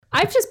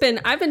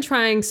I've been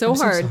trying so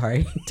hard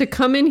sorry. to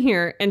come in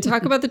here and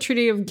talk about the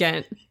Treaty of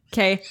Ghent.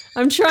 Okay,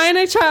 I'm trying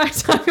to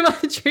talk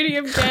about the Treaty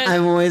of Ghent.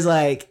 I'm always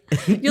like,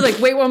 you're like,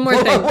 wait, one more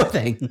thing. One more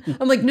thing.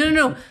 I'm like,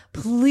 no.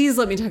 Please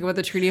let me talk about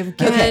the Treaty of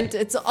Ghent. Okay.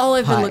 It's all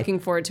I've been looking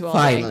forward to all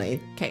Finally.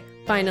 day. Okay,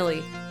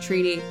 finally,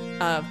 Treaty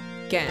of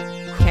Ghent.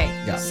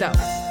 Okay, Go. So.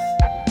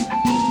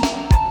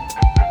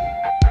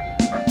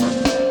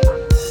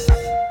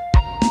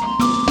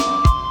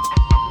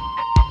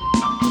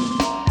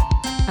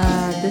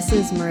 This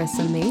is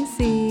Marissa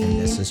Macy. And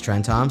this is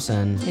Trent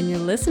Thompson. And you're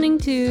listening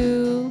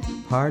to...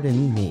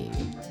 Pardon me.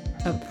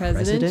 A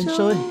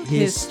Presidential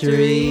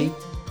History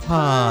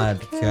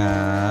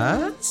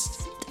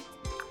Podcast.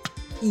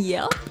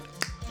 Yep.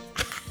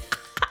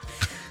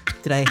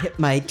 Did I hit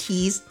my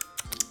T's?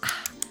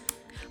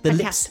 The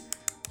lips,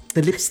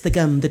 the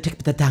gum, the tip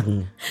of the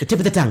tongue. The tip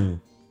of the tongue.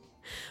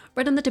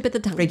 Right on the tip of the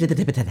tongue. Right to the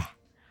tip of the tongue.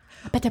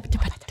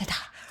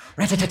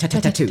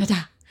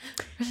 Rat-tat-tat-tat-tat-tat.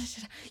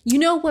 You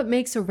know what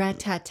makes a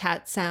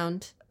rat-tat-tat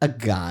sound? A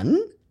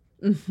gun?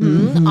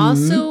 Mm-hmm.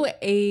 Also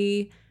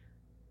a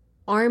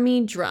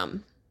army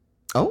drum.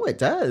 Oh, it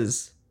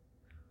does.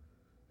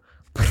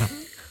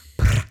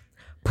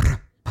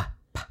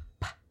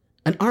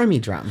 An army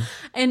drum.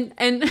 And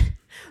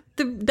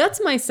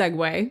that's my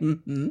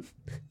segue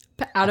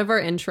out of our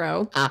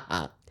intro.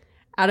 Out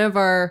of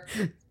our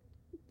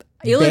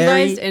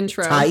ill-advised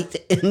intro. Tight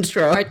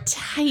intro. Our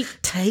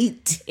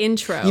tight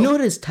intro. You know what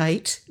is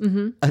tight?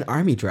 Mm-hmm. An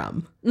army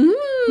drum. You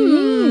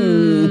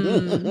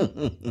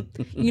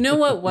know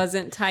what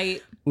wasn't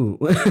tight? Ooh.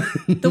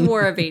 The War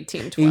of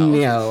 1812.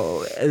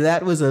 No,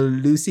 that was a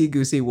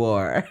loosey-goosey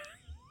war.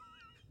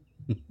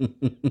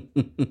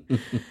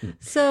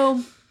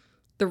 So,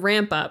 the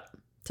ramp up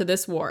to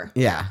this war.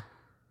 Yeah.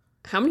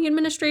 How many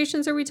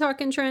administrations are we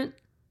talking, Trent?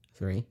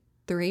 3.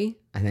 3?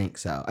 I think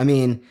so. I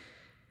mean...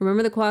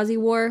 Remember the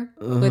Quasi-War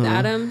with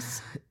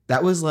Adams?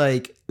 That was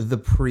like the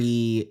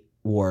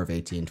pre-War of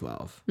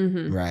 1812,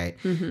 right?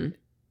 Mm-hmm.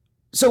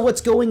 So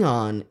what's going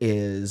on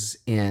is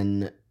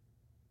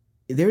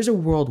there's a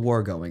world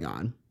war going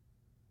on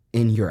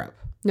in Europe.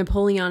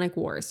 Napoleonic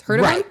Wars. Heard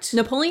of them?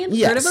 Napoleon?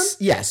 Yes. Heard of them?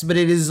 Yes, but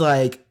it is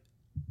like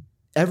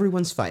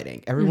everyone's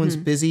fighting. Everyone's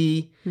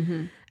busy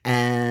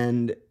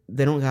and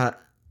they don't got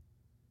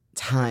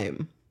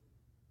time.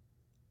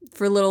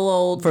 For little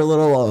old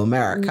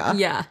America.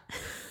 Yeah.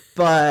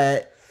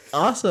 But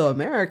also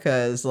America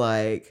is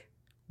like,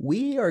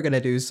 we are going to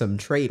do some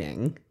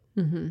trading.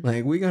 Mm-hmm.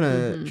 Like, we're going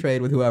to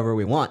trade with whoever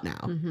we want now.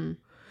 Mm-hmm.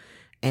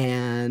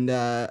 And,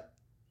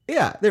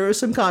 yeah, there was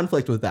some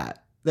conflict with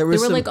that. They were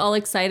like all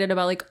excited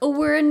about like, oh,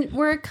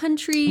 we're a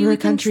country. We're a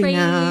country trade.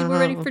 now. We're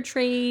ready for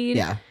trade.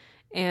 Yeah.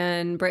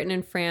 And Britain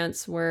and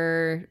France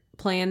were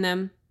playing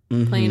them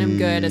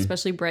good,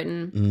 especially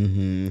Britain.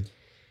 Mm-hmm.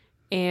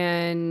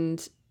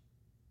 And...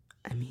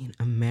 I mean,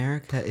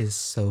 America is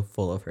so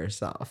full of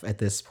herself at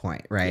this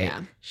point, right?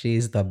 Yeah.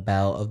 She's the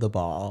belle of the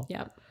ball.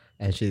 Yep.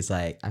 And she's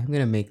like, I'm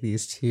going to make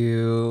these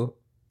two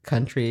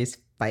countries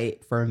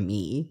fight for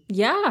me.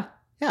 Yeah.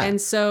 And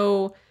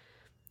so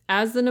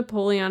as the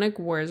Napoleonic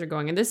Wars are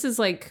going, and this is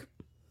like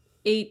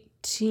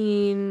it's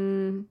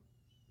the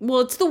War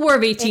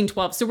of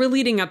 1812. So we're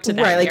leading up to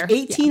that. Right. Like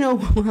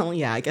 1801. Well,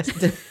 yeah, I guess.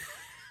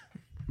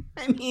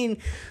 I mean,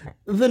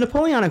 the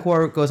Napoleonic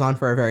War goes on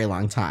for a very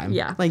long time.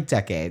 Yeah. Like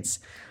decades.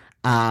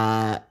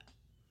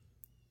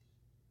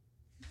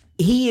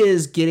 He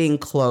is getting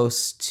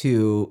close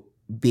to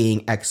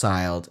being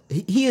exiled.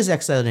 He is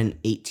exiled in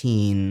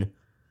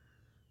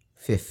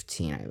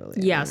 1815, I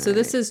believe. Yeah, so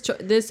this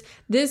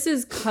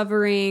is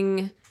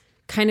covering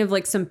kind of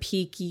like some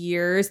peak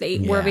years. The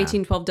War of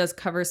 1812 does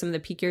cover some of the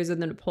peak years of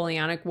the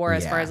Napoleonic War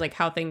as far as like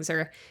how things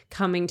are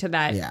coming to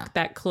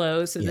that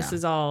close. So this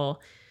is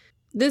all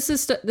this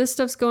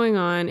stuff's going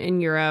on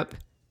in Europe.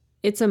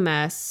 It's a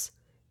mess.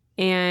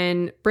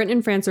 And Britain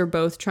and France are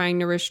both trying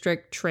to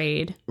restrict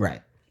trade.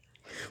 Right.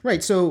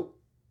 So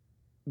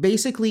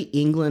basically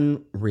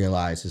England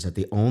realizes that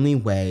the only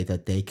way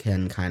that they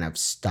can kind of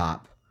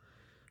stop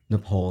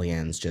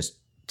Napoleon's just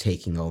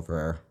taking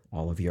over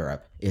all of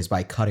Europe is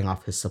by cutting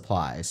off his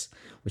supplies,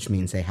 which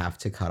means they have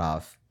to cut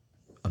off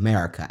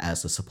America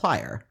as a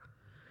supplier.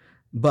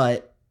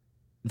 But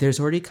there's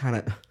already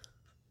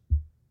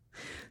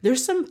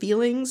there's some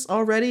feelings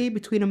already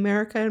between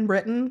America and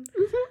Britain.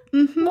 Mm-hmm.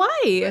 Mm-hmm. Why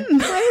is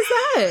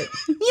that?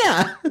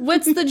 Yeah.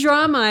 What's the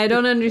drama? I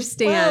don't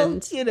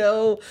understand.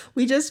 Well,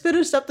 we just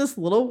finished up this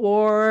little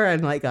war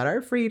and like got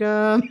our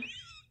freedom.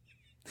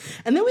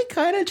 And then we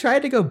kind of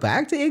tried to go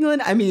back to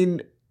England. I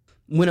mean,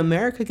 when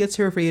America gets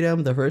her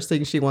freedom, the first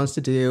thing she wants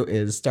to do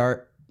is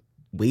start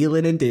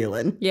wheeling and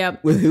dealing.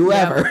 Yep. With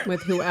whoever. Yep.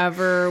 With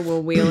whoever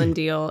will wheel and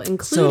deal,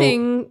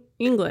 including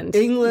England.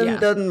 England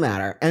doesn't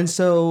matter. And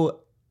so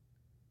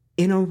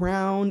in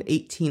around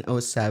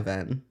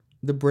 1807,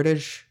 the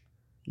British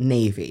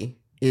Navy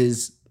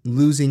is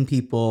losing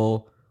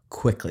people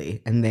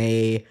quickly, and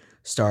they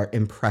start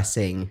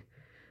impressing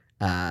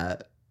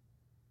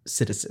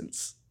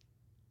citizens.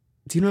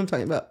 Do you know what I'm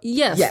talking about?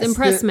 Yes,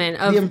 impressment.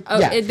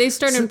 They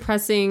start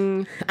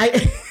impressing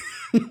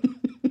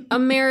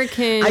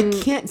American I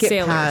can't get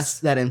sailors.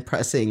 past that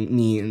impressing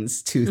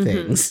means two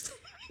things.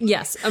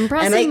 Yes,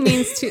 impressing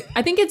means to.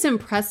 I think it's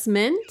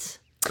impressment,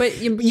 but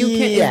you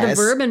can't. Yes. Is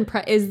the verb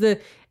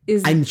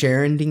is I'm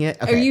gerunding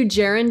it. Okay. Are you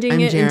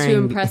gerunding it into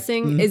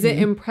impressing? Is it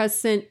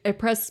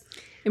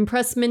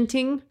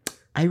impressmenting?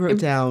 I wrote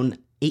down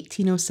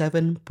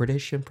 1807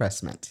 British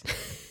impressment.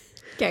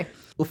 Okay.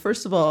 Well,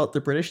 first of all, the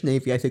British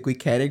Navy, I think we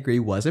can agree,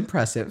 was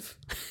impressive.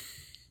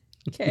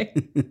 Okay.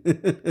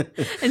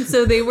 And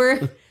so they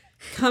were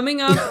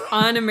coming up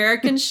on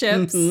American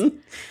ships,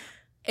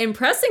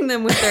 impressing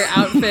them with their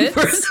outfits.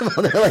 First of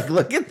all, they're like,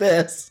 look at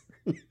this.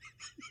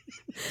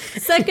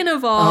 Second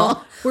of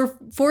all, we're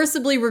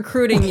forcibly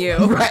recruiting you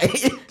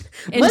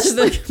into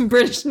the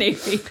British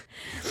Navy.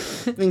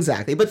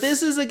 Exactly. But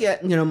this is,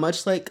 again,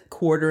 much like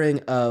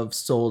quartering of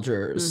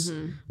soldiers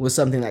was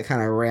something that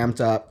kind of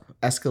ramped up,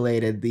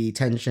 escalated the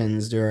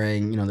tensions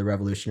during, the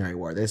Revolutionary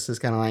War. This is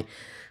kind of like,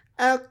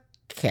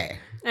 okay.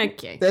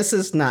 This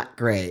is not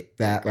great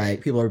that,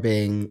 people are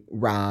being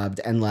robbed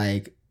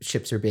and,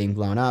 ships are being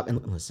blown up.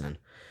 And listen,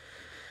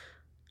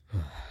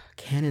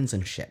 cannons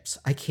and ships.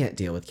 I can't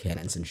deal with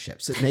cannons and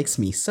ships. It makes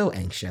me so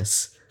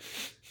anxious.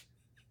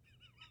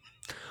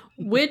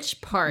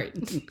 Which part?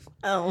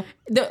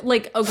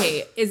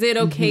 Okay, is it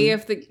okay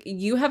if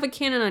you have a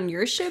cannon on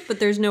your ship, but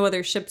there's no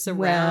other ships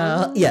around?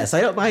 Well, yes,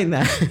 I don't mind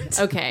that.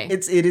 Okay.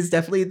 It is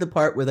definitely the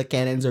part where the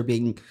cannons are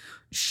being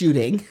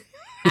shooting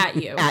at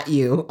you. At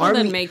you.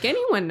 Doesn't make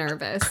anyone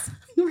nervous.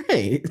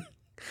 Right.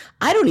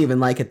 I don't even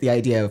like it, the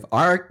idea of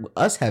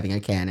us having a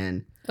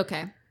cannon.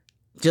 Okay.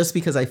 Just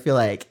because I feel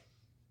like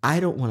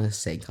I don't want to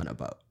sink on a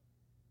boat.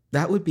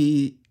 That would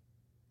be...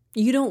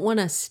 You don't want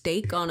to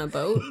stake on a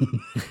boat?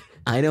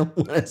 I don't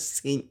want to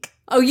sink.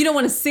 Oh, you don't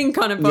want to sink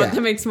on a boat? Yeah.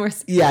 That makes more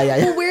sense. Yeah.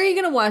 Well, where are you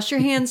going to wash your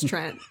hands,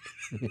 Trent?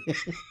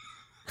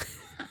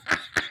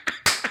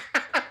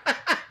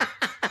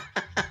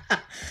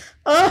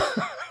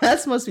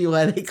 That must be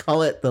why they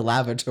call it the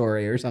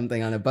lavatory or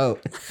something on a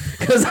boat.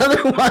 Because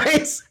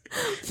otherwise...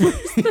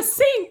 Where's the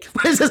sink?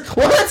 Where's this?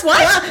 What?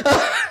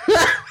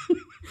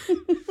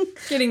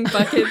 Getting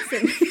buckets.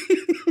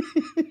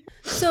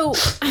 So,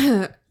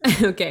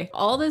 okay,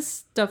 all this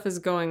stuff is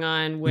going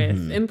on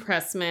with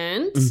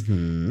impressment.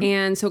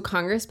 And so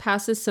Congress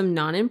passes some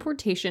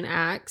non-importation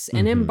acts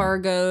and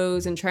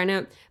embargoes and trying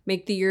to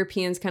make the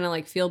Europeans kind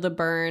of feel the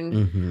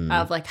burn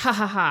of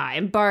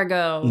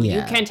embargo. Yeah.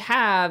 You can't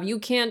have, you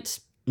can't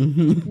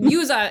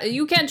use,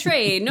 you can't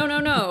trade. No.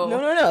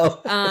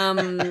 No.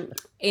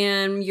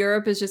 And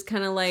Europe is just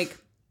kind of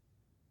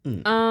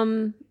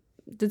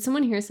did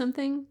someone hear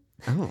something?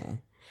 Oh.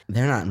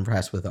 They're not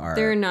impressed with our...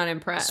 They're not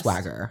impressed.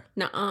 Swagger.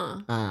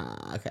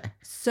 Nuh-uh. Okay.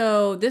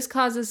 So this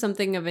causes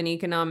something of an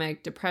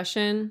economic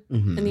depression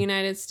in the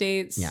United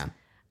States. Yeah.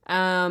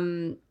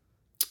 And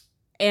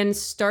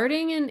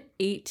starting in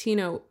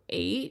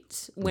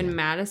 1808, when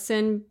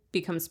Madison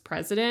becomes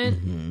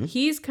president,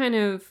 he's kind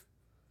of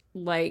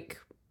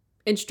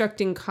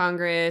instructing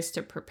Congress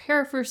to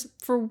prepare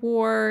for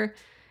war.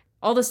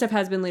 All this stuff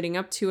has been leading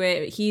up to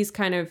it. He's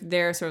kind of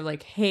there sort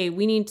of hey,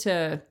 we need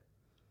to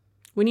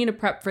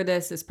prep for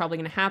this. It's probably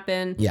going to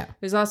happen. Yeah.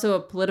 There's also a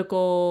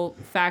political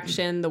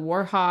faction, the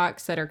War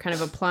Hawks, that are kind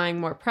of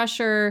applying more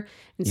pressure.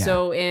 And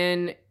so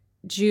in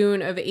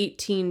June of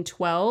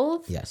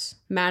 1812,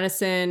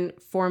 Madison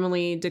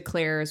formally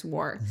declares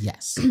war.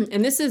 Yes.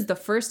 And this is the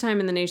first time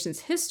in the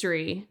nation's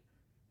history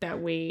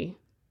that we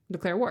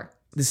declare war.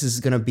 This is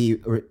going to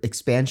be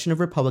expansion of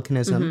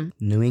republicanism.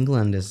 New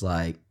England is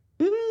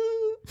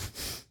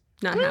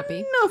not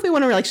happy. No, if we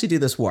want to actually do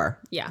this war.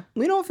 Yeah.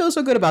 We don't feel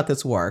so good about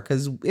this war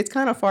because it's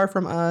kind of far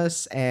from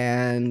us.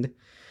 And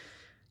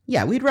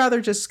we'd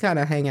rather just kind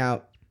of hang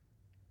out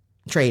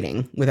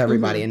trading with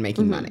everybody and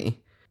making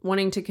money.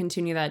 Wanting to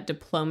continue that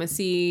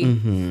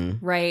diplomacy,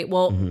 right?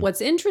 Well,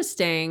 what's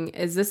interesting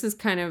is this is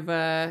kind of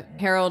a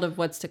herald of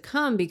what's to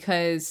come,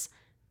 because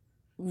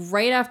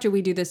right after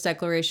we do this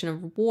declaration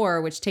of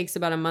war, which takes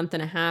about a month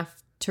and a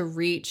half to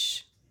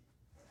reach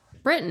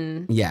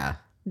Britain. Yeah.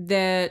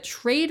 The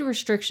trade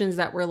restrictions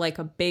that were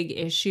a big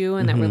issue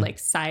and that were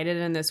cited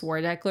in this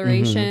war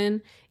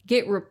declaration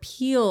get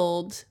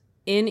repealed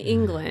in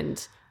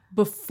England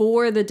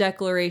before the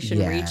declaration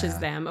reaches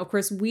them. Of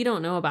course, we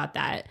don't know about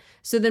that.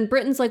 So then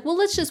Britain's well,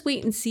 let's just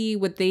wait and see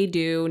what they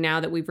do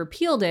now that we've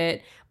repealed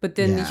it. But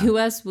then the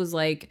US was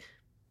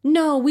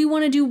no, we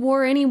want to do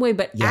war anyway,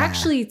 but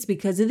actually it's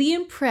because of the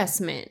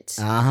impressment.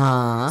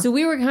 So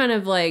we were kind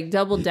of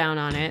doubled down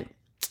on it.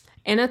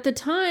 And at the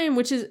time,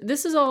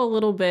 this is all a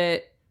little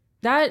bit,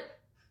 that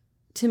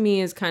to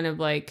me is kind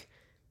of a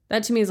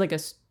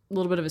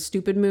little bit of a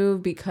stupid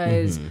move,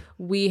 because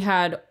we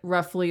had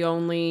roughly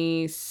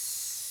only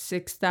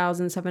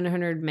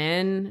 6,700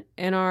 men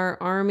in our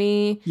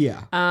army.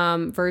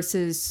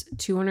 Versus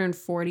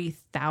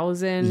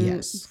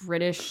 240,000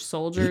 British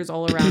soldiers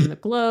all around the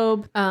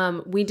globe.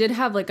 We did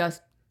have a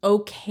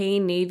okay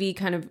Navy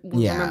kind of,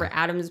 remember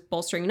Adams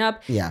bolstering it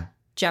up.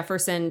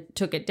 Jefferson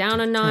took it down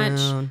a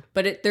notch,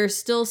 but there's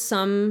still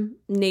some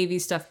Navy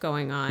stuff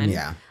going on.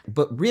 Yeah.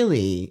 But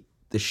really,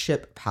 the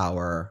ship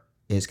power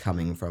is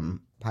coming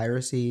from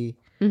piracy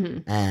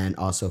and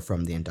also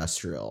from the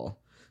industrial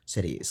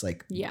cities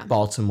like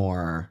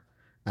Baltimore,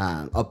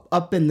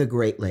 up in the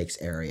Great Lakes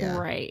area.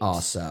 Right.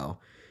 Also,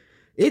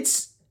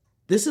 this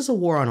is a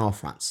war on all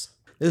fronts.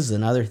 This is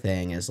another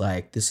thing is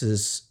like this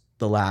is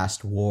the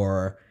last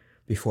war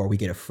before we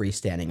get a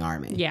freestanding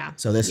army. Yeah.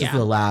 So this is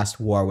the last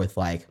war with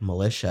like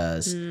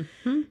militias.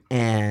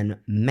 And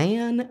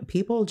man,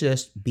 people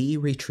just be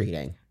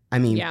retreating. I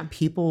mean,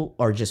 people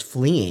are just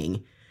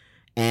fleeing.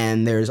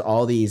 And there's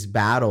all these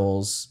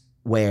battles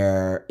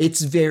where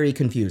it's very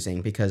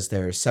confusing because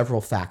there's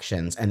several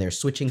factions and they're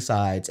switching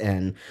sides.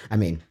 And I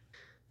mean.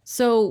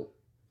 So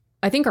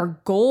I think our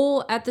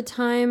goal at the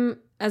time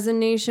as a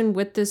nation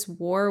with this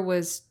war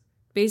was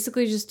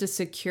basically just to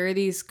secure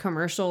these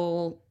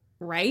commercial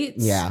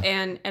rights. Yeah.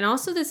 And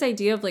also this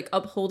idea of like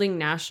upholding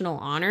national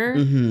honor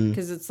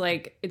because it's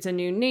like it's a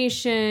new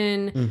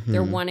nation.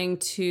 They're wanting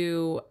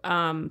to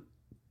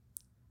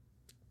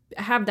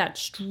have that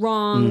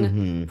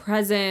strong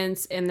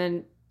presence and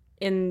then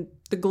in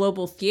the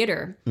global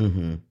theater.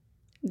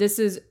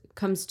 This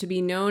comes to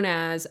be known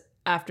as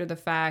after the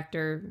fact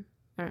or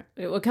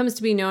it comes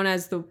to be known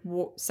as the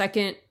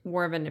Second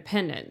War of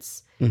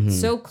Independence.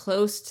 So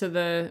close to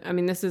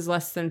this is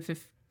less than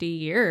 50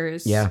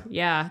 years.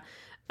 Yeah.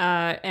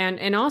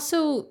 And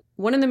also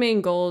one of the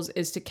main goals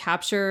is to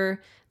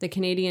capture the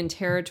Canadian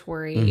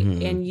territory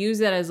and use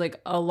that as like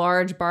a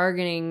large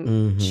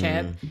bargaining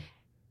chip.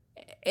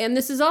 And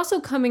this is also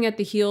coming at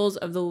the heels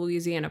of the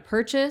Louisiana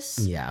Purchase.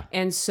 Yeah.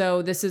 And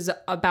so this is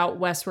about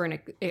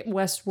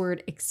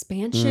westward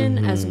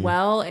expansion as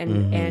well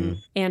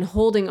and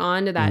holding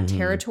on to that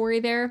territory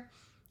there.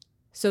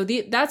 So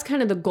that's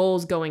kind of the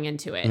goals going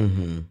into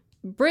it.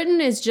 Britain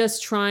is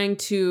just trying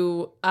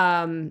to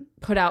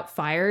put out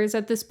fires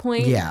at this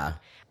point. Yeah.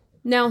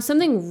 Now,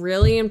 something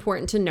really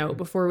important to note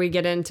before we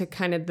get into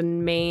kind of the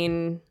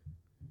main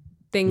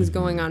things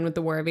going on with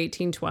the War of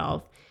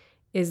 1812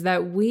 is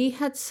that we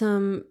had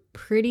some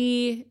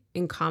pretty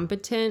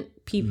incompetent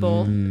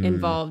people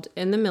involved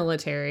in the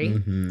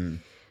military.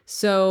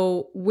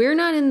 So we're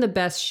not in the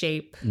best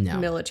shape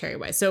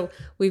military-wise. So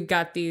we've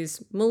got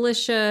these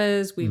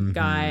militias. We've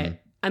got,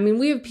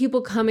 we have people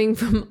coming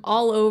from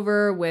all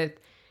over with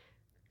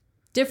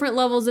different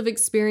levels of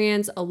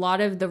experience. A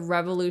lot of the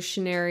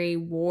Revolutionary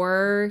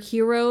War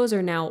heroes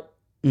are now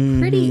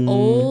pretty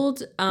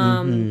old.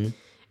 And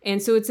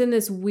so it's in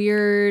this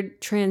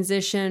weird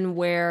transition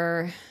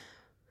where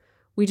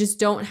we just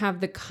don't have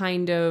the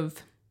kind of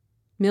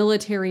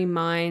military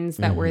minds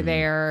that were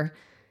there,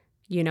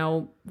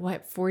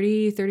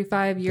 40,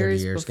 35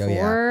 years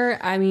before. Ago,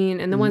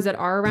 and the ones that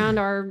are around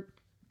are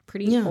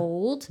pretty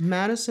old.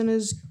 Madison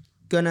is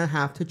going to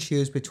have to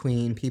choose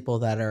between people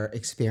that are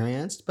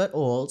experienced but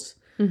old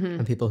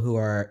and people who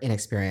are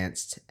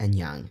inexperienced and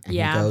young. And he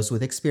goes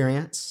with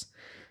experience.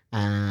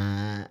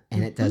 And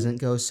it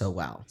doesn't go so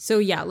well. So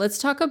let's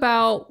talk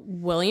about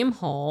William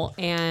Hull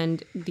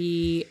and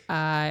the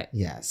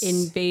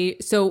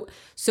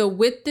So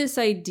with this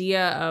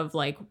idea of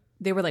like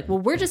they were like, well,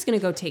 we're just gonna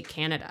go take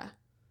Canada.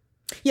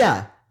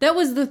 Yeah, that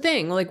was the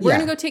thing. Like we're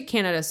gonna go take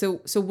Canada.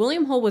 So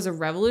William Hull was a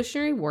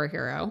Revolutionary War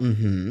hero.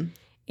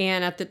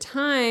 And at the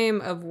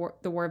time of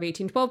the War of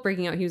 1812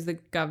 breaking out, he was the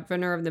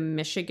governor of the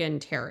Michigan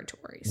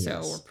Territory. Yes. So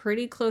we're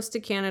pretty close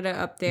to Canada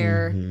up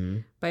there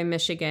by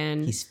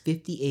Michigan. He's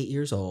 58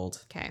 years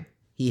old. Okay.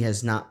 He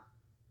has not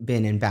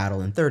been in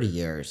battle in 30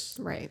 years.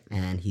 Right.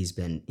 And he's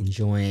been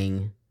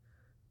enjoying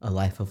a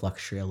life of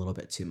luxury a little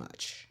bit too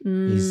much.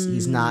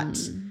 He's not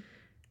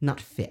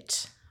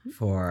fit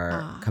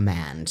for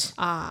command.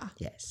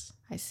 Yes.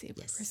 I see what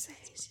we're saying.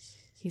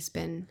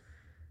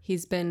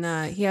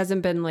 He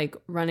hasn't been like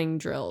running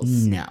drills.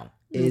 No.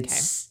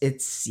 This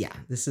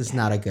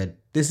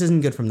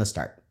isn't good from the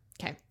start.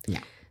 Okay. Yeah.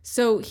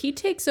 So he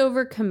takes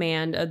over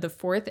command of the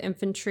 4th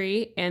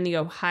Infantry and the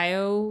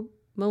Ohio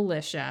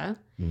Militia,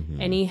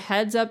 and he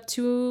heads up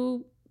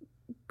to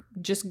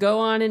just go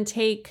on and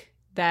take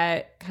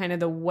that kind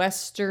of the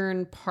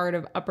western part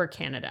of Upper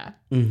Canada.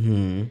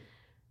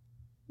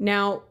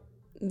 Now,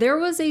 there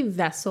was a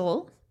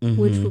vessel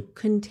which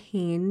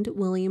contained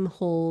William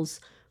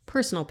Hull's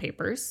personal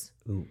papers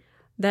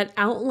that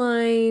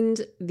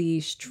outlined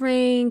the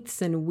strengths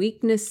and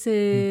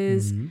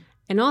weaknesses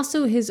and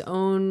also his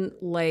own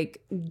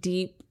like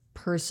deep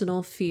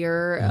personal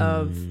fear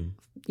of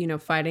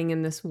fighting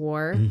in this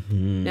war.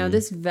 Now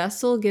this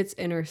vessel gets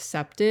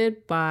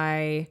intercepted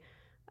by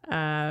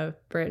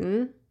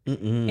Britain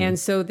and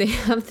so they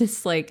have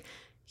this like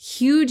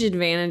huge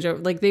advantage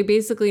of like they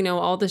basically know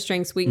all the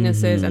strengths,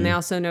 weaknesses, and they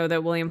also know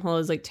that William Hull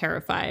is like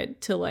terrified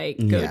to like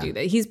go do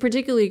that. He's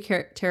particularly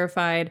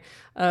terrified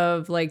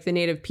of like the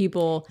native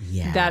people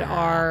that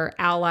are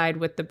allied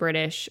with the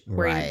British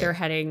where they're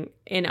heading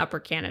in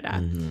Upper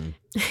Canada.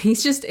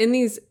 He's just in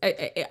these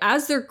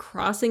as they're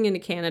crossing into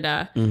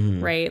Canada,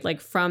 right? Like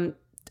from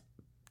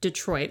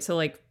Detroit, so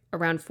like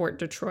around Fort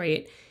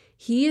Detroit.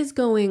 he is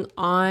going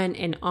on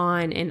and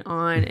on and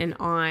on and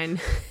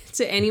on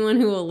to anyone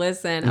who will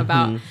listen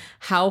about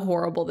how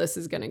horrible this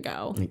is going to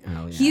go.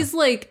 Oh,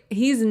 yeah.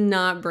 He's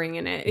not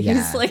bringing it. Yeah.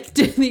 He's like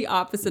the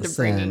opposite of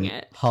bringing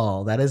it.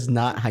 Paul, that is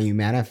not how you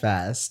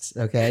manifest.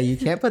 Okay. You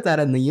can't put that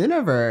in the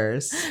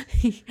universe.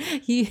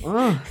 He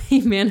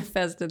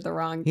manifested the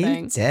wrong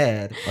thing. He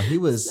did. Well, he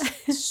was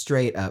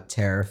straight up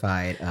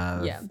terrified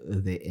of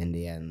the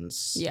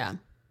Indians. Yeah.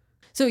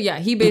 So yeah,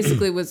 he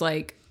basically was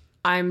like,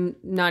 I'm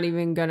not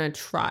even gonna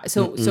try.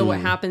 So what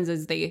happens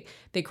is they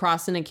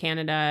cross into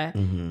Canada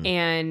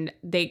and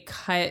they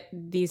cut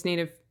these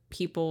Native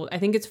people. I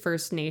think it's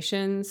First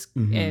Nations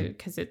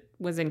because it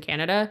was in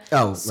Canada.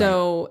 Oh,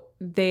 so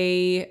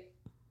they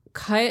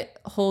cut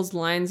Hull's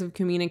lines of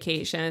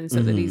communication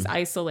so that he's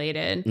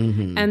isolated,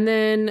 and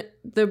then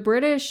the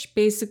British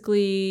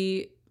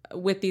basically,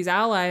 with these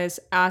allies,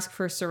 ask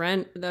for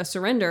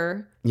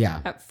surrender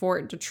at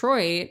Fort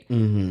Detroit,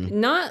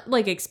 not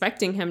like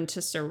expecting him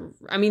to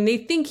I mean, they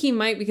think he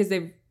might because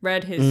they've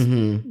read his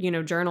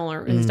journal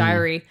or his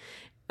diary,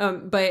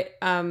 but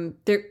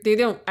they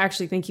don't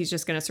actually think he's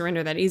just going to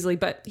surrender that easily,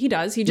 but he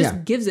does. He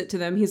just gives it to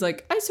them. He's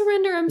like, I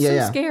surrender. I'm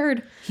so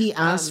scared. He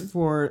asked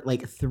for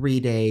like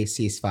 3-day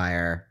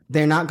ceasefire.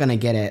 They're not going to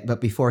get it, but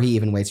before he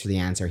even waits for the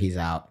answer, he's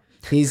out.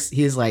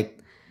 He's like...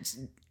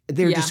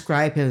 They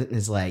describe him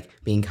as like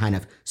being kind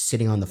of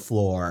sitting on the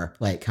floor,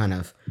 like kind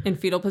of in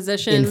fetal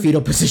position,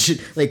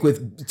 like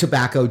with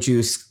tobacco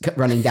juice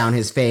running down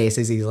his face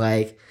as he's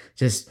like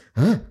just,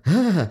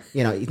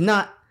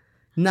 not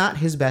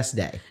his best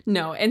day.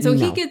 No. And so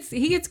he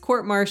gets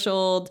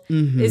court-martialed,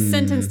 is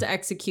sentenced to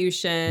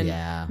execution.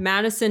 Yeah.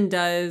 Madison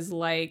does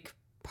like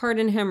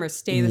pardon him or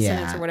stay the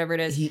sentence or whatever it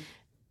is.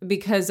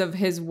 Because of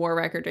his war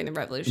record during the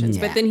revolutions.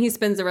 Yeah. But then he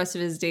spends the rest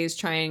of his days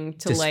trying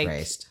to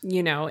disgraced.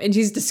 And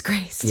he's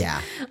disgraced.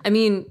 Yeah. I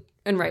mean,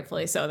 and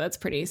rightfully so. That's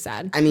pretty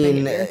sad. I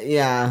mean,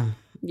 yeah.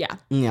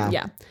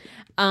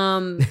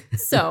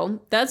 So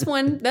that's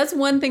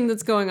one thing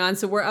that's going on.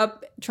 So we're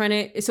up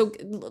trying to, so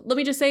let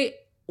me just say,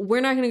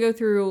 we're not going to go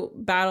through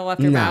battle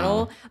after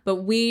battle, but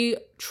we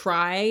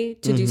try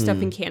to do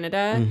stuff in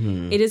Canada.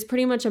 It is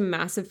pretty much a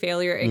massive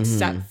failure,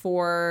 except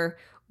for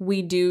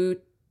we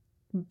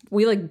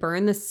like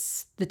burn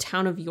the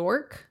town of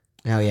York.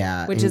 Oh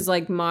yeah. Which is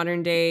like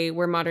modern day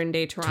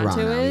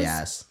Toronto is.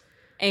 Yes.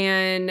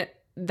 And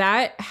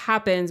that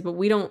happens, but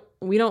we don't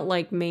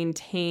like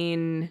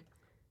maintain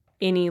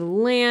any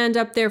land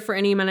up there for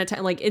any amount of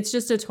time. Like it's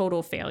just a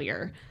total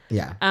failure.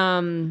 Yeah.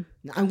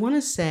 I want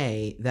to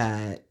say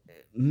that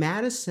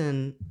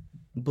Madison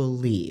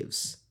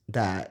believes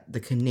that the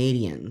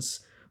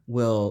Canadians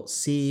will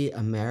see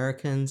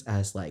Americans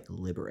as like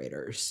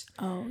liberators.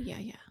 Oh, yeah,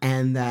 yeah.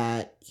 And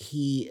that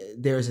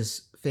there's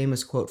this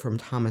famous quote from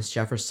Thomas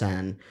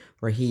Jefferson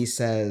where he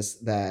says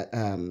that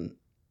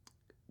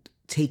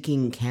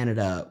taking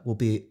Canada will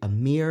be a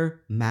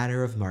mere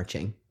matter of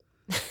marching.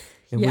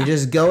 If we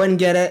just go and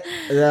get it,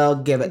 they'll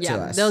give it to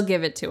us. They'll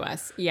give it to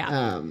us.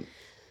 Yeah.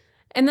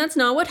 And that's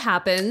not what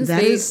happens.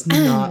 That is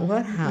not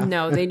what happens.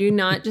 No, they do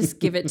not just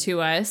give it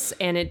to us,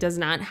 and it does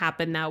not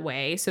happen that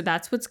way. So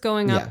that's what's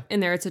going up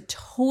in there. It's a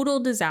total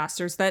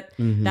disaster. So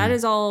that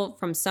is all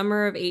from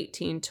summer of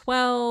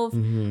 1812.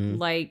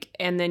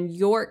 And then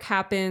York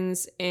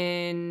happens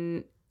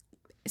in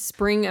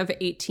spring of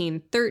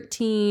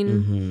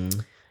 1813.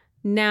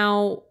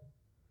 Now,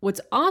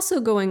 what's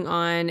also going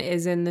on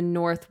is in the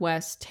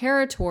Northwest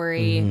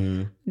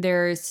Territory,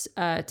 there's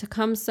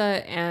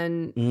Tecumseh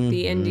and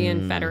the Indian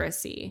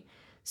Confederacy.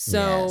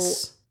 So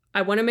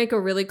I want to make a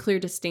really clear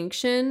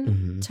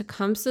distinction.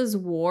 Tecumseh's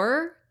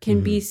war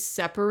can be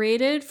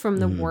separated from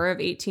the War of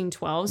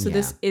 1812. So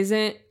this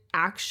isn't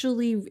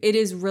actually, it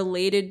is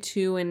related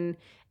to and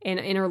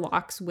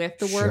interlocks with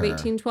the War of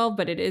 1812,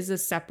 but it is a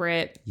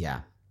separate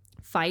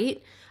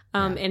fight.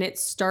 And it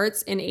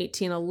starts in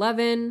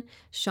 1811.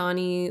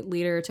 Shawnee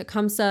leader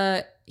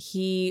Tecumseh,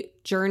 he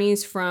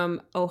journeys from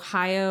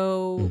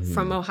Ohio,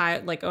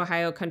 like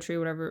Ohio country,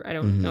 whatever. I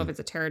don't know if it's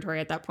a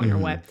territory at that point or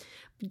what,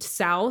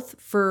 south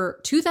for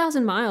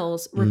 2,000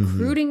 miles,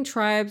 recruiting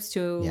tribes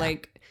to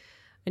like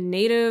a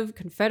native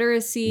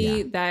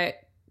confederacy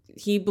that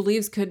he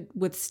believes could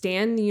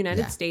withstand the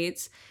United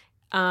States.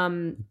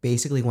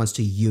 Basically wants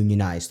to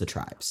unionize the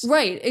tribes.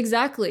 Right,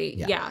 exactly.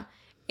 Yeah.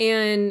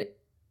 And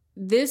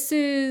this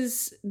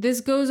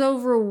goes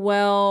over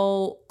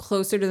well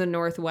closer to the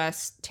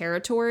Northwest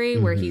Territory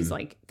where he's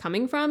like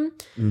coming from.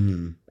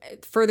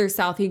 Further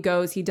south he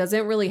goes, he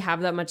doesn't really have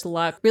that much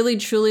luck really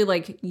truly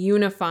like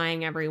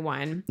unifying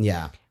everyone.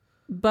 Yeah.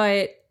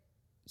 But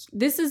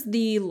this is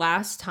the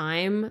last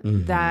time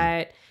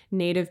that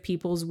Native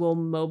peoples will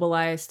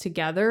mobilize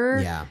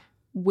together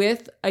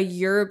with a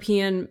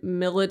European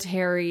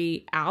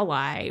military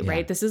ally,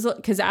 right? This is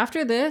because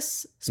after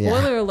this,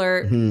 spoiler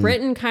alert,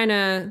 Britain kind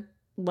of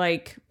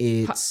like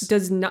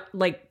does not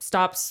like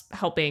stops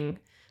helping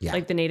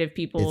like the Native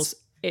peoples.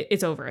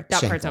 It's over.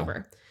 That part's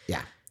over.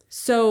 Yeah.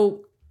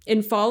 So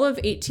in fall of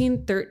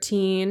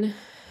 1813,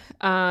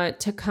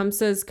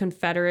 Tecumseh's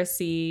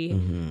Confederacy,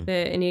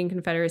 the Indian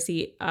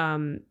Confederacy,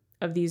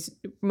 these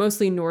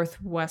mostly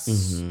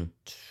Northwest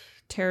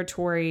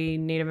Territory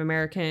Native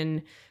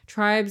American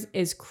tribes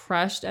is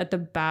crushed at the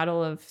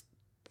Battle of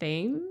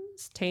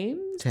Thames.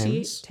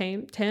 Thames?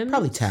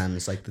 Probably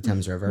Thames, like the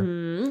Thames River.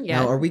 Yeah.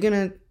 Now, are we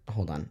gonna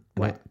hold on?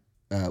 What?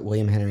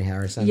 William Henry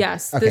Harrison.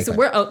 Yes. Okay,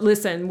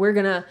 We're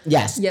gonna.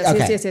 Yes.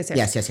 Yes.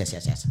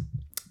 Yes.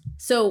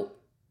 So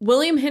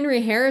William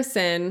Henry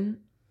Harrison,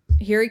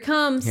 here he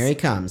comes. Here he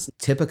comes.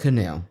 Tip a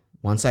canoe.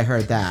 Once I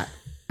heard that,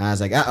 I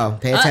was like,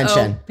 pay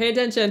attention. Pay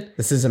attention.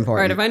 This is important.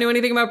 All right, if I know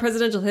anything about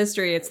presidential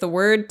history, it's the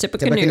word tip a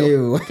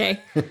canoe. Okay.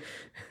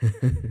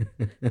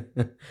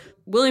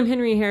 William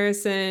Henry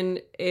Harrison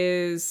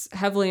is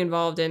heavily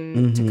involved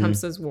in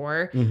Tecumseh's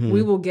War.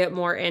 We will get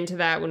more into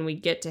that when we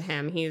get to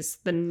him. He's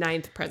the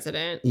 9th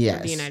president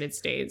of the United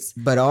States.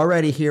 But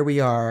already here we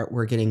are.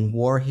 We're getting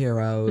war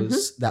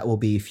heroes that will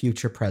be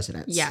future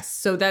presidents. Yes.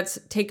 So that's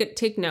take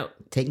note.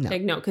 Take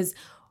note. Because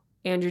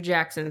Andrew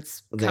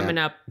Jackson's coming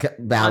up.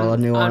 Battle of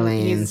New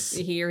Orleans.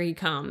 Here he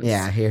comes.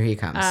 Yeah, here he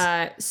comes.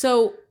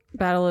 So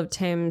Battle of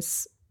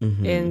Thames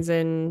ends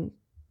in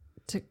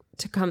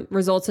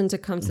results in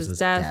Tecumseh's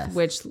death,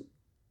 which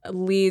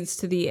leads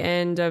to the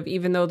end of,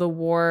 even though the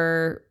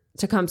war,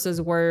 Tecumseh's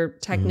war,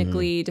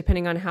 technically,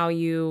 depending on how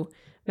you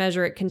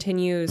measure it,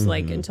 continues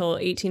like until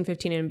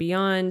 1815 and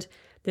beyond.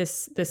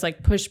 This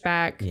like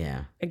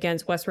pushback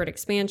against westward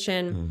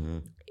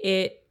expansion,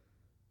 it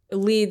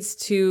leads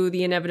to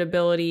the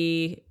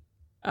inevitability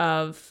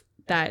of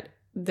that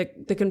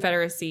the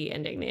Confederacy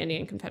ending, the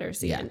Indian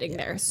Confederacy ending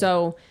there.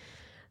 So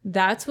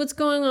that's what's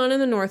going on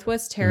in the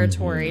Northwest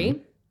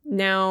Territory.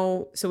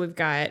 Now, so we've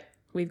got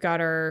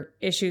our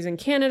issues in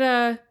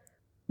Canada.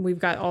 We've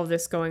got all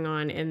this going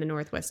on in the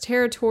Northwest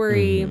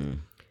Territory.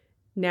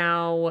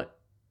 Now,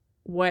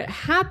 what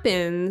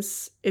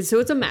happens is, so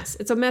it's a mess.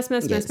 It's a mess.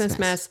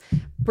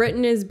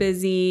 Britain is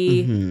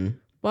busy,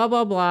 blah,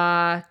 blah,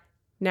 blah.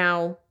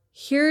 Now,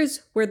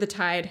 here's where the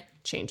tide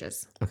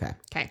changes. Okay.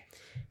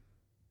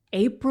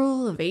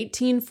 April of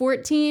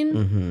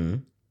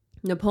 1814,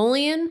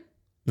 Napoleon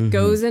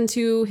goes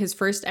into his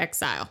first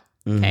exile.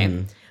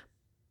 Okay.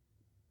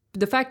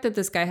 The fact that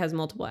this guy has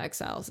multiple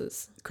exiles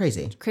is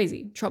crazy.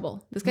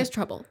 Trouble. This guy's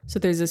trouble. So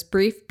there's this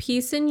brief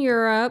peace in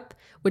Europe,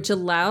 which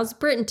allows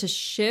Britain to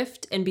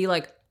shift and be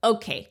like,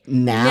 okay,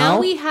 now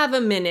we have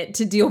a minute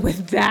to deal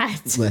with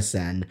that.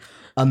 Listen,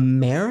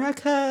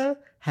 America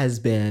has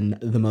been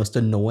the most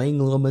annoying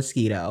little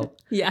mosquito.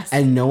 Yes.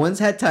 And no one's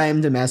had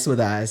time to mess with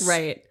us.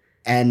 Right.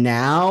 And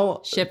now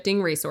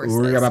shifting resources.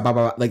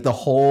 Like the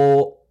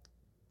whole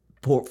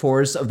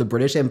force of the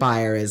British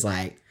Empire is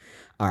like,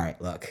 all right,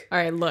 look.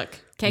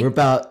 Okay.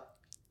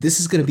 This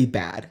is going to be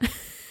bad.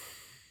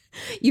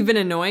 You've been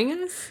annoying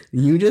us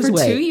for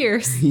wait. 2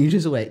 years. You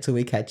just wait till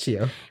we catch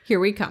you. Here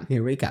we come.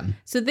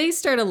 So they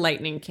start a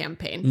lightning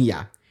campaign.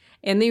 Yeah.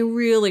 And they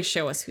really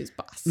show us who's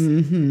boss.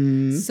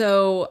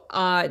 So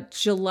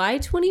July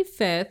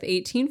 25th,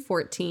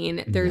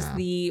 1814, there's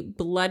the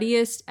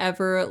bloodiest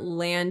ever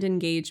land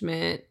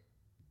engagement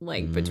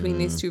between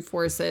these two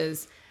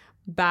forces.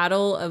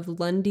 Battle of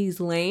Lundy's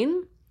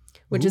Lane,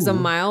 which is a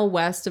mile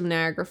west of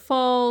Niagara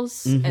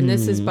Falls. And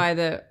this is by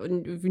the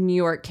New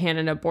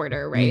York-Canada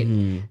border, right?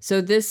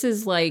 So this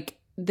is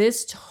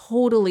this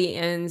totally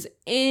ends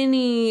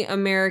any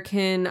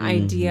American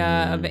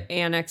idea of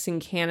annexing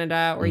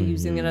Canada or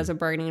using it as a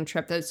bargaining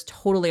chip. That's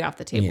totally off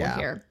the table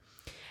here.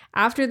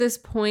 After this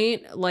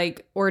point,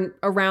 or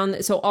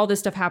around, so all this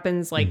stuff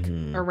happens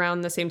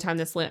around the same time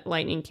this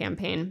lightning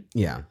campaign.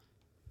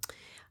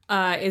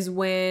 Is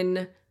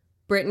when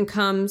Britain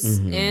comes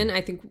in.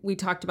 I think we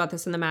talked about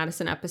this in the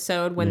Madison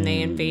episode when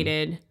they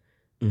invaded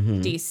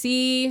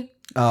D.C.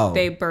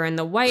 They burn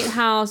the White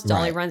House.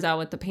 Dolly runs out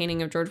with the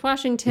painting of George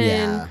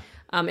Washington.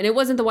 And it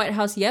wasn't the White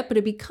House yet, but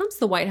it becomes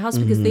the White House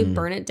because they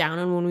burn it down.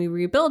 And when we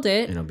rebuild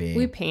it,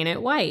 we paint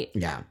it white.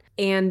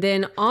 And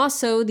then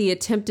also the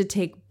attempt to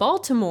take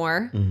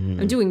Baltimore.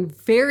 I'm doing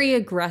very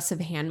aggressive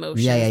hand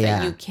motions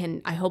that you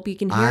can, I hope you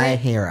can hear I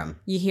hear them.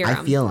 You hear them.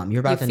 I feel them. You're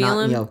about to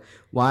not,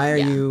 why are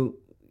you...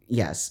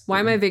 Yes. Why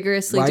am I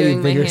vigorously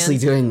doing my hands?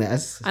 Doing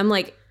this? I'm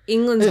like,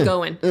 England's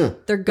going.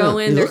 They're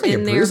going. They're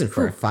in there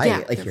for a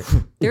fight.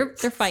 They're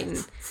fighting.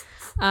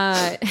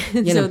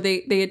 So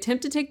they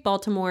attempt to take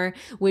Baltimore,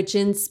 which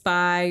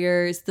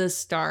inspires the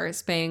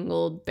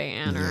Star-Spangled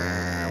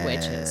Banner,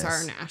 which is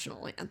our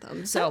national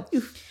anthem. So,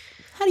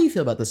 how do you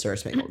feel about the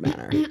Star-Spangled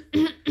Banner?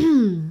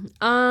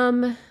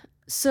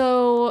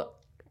 So,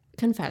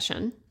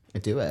 confession.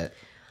 Do it.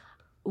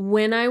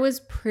 When I was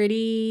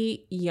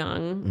pretty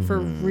young, for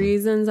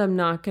reasons I'm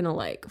not going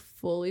to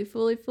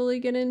fully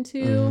get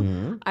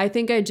into, I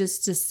think I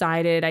just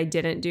decided I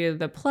didn't do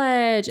the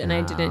pledge and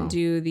I didn't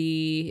do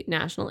the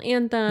national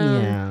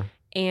anthem. Yeah.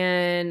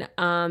 And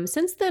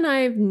since then,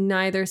 I've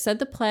neither said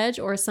the pledge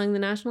or sung the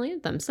national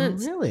anthem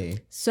since. Oh, really?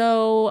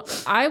 So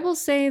I will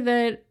say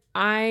that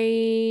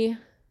I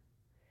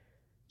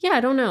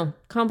don't know.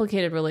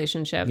 Complicated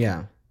relationship.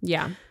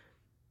 Yeah.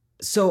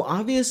 So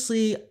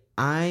obviously,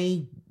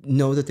 I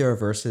know that there are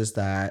verses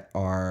that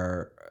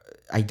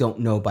I don't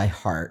know by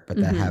heart, but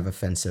that have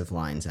offensive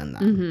lines in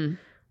them.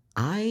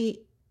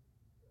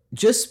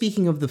 just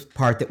speaking of the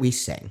part that we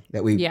sing,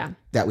 that we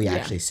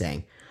actually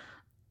sing,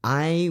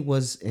 I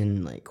was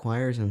in like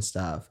choirs and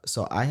stuff,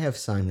 so I have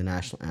sung the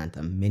national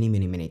anthem many,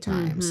 many, many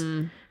times.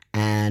 Mm-hmm.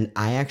 And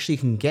I actually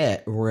can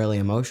get really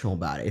emotional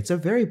about it. It's a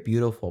very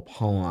beautiful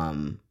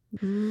poem.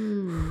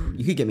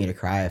 You could get me to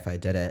cry if I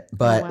did it.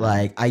 But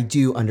like, I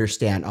do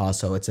understand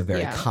also it's a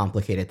very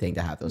complicated thing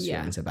to have those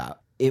feelings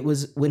about. It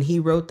was when he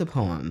wrote the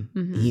poem,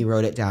 he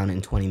wrote it down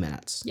in 20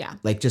 minutes. Yeah.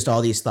 Like just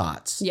all these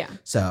thoughts. Yeah.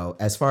 So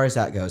as far as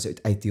that goes,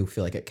 I do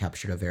feel like it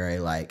captured a very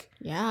like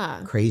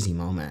crazy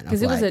moment.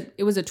 Because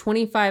it was a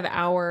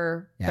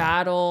 25-hour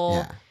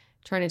battle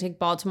trying to take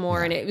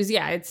Baltimore. And it was,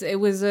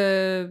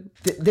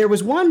 there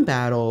was one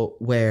battle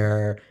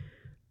where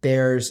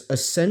there's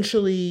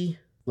essentially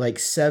like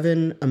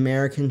 7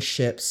 American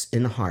ships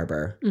in the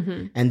harbor.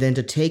 Mm-hmm. And then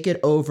to take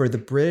it over, the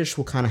British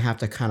will kind of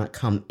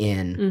come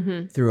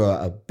in through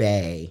a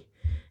bay.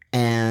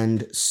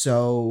 And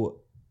so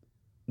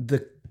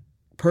the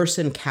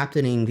person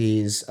captaining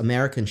these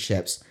American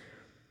ships,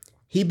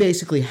 he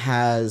basically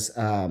has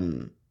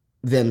them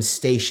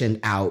stationed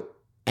out,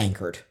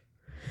 anchored.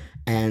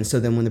 And so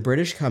then when the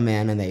British come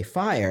in and they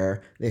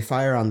fire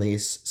on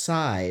these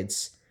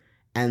sides,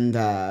 and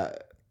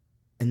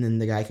then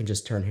the guy can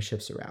just turn his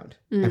ships around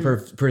and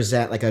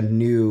present like a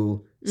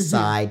new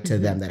side to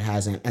them that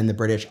hasn't. And the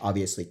British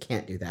obviously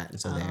can't do that. And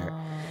so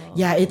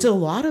it's a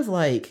lot of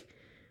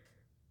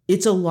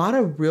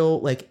real,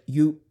 like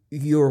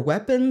your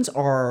weapons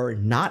are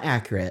not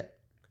accurate,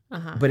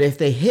 but if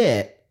they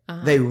hit,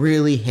 they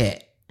really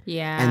hit.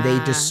 Yeah. And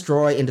they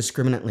destroy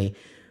indiscriminately.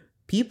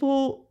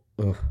 People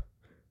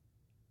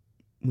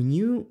weren't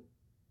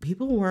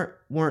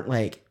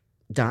like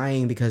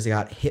dying because they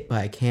got hit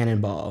by a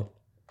cannonball.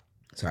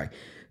 Sorry.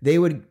 They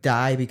would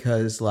die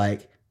because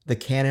like the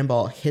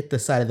cannonball hit the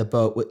side of the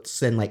boat, would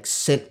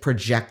sent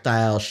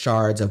projectile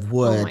shards of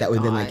wood that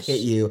would then like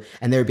hit you,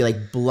 and there would be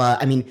like blood.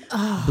 I mean,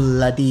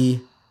 bloody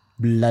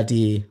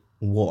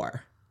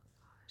war.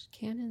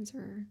 Cannons.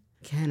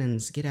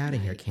 Get out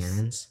of here,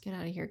 cannons. Get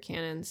out of here,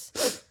 cannons.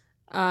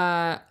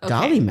 Okay.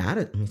 Dolly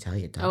let me tell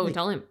you.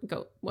 Dolly,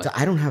 go. What?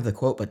 I don't have the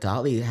quote, but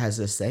Dolly has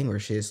this thing where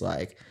she's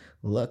like,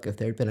 "Look, if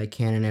there'd been a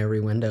cannon in every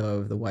window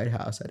of the White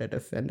House, I'd have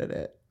defended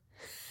it."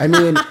 I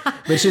mean,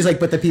 but she's like,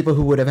 but the people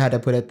who would have had to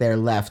put it there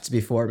left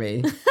before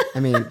me. I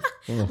mean,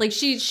 like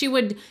she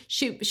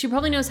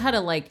probably knows how to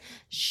like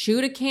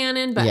shoot a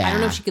cannon, but I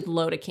don't know if she could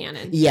load a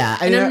cannon. Yeah,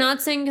 and I'm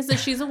not saying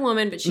because she's a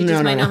woman, but she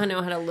just might not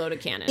know how to load a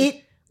cannon.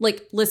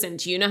 Listen,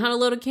 do you know how to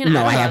load a cannon?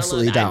 No, I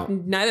absolutely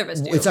don't. Neither of us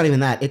do. It's not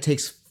even that. It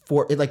takes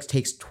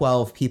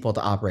 12 people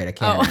to operate a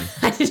cannon. Oh,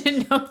 I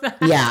didn't know that.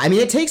 Yeah, I mean,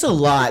 it takes a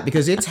lot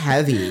because it's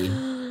heavy.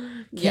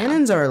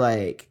 Cannons are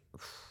like,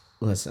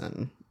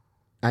 listen,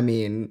 I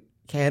mean,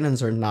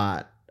 cannons are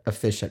not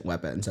efficient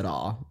weapons at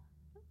all.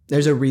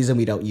 There's a reason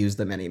we don't use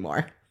them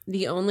anymore.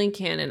 The only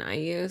cannon I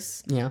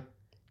use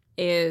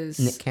is...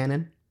 Nick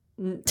Cannon?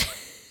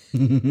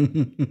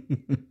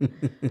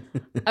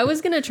 I was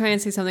going to try and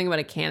say something about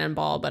a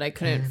cannonball, but I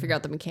couldn't figure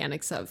out the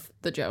mechanics of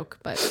the joke,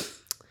 but...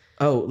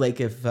 Oh,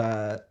 like if...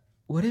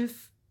 What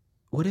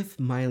if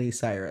Miley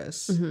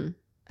Cyrus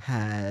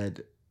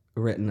had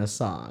written a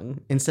song?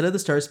 Instead of the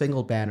Star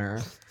Spangled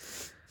Banner...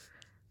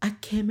 I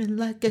came in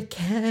like a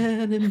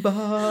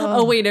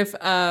cannonball. Oh, wait, if,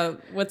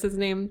 what's his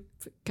name?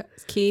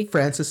 Key?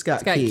 Francis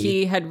Scott Key.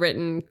 Key had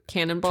written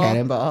Cannonball.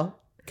 Cannonball.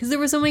 Because there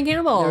were so many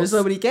cannonballs. There were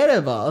so many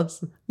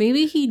cannonballs.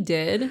 Maybe he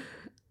did.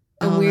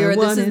 And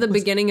this is the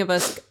beginning of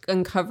us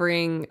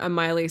uncovering a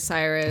Miley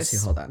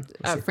Cyrus,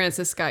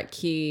 Francis Scott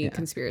Key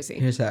conspiracy.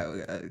 Here's how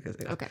it goes.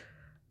 Okay.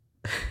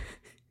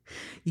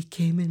 You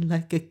came in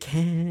like a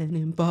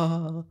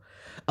cannonball.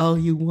 All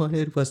you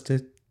wanted was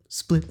to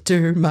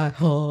splinter my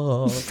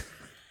hull.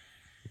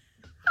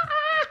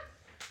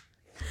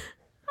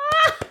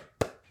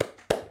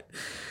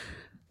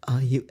 All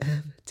you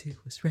ever do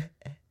was wreck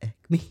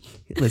me.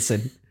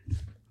 Listen.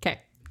 Okay.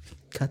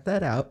 Cut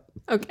that out.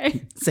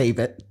 Okay. Save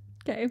it.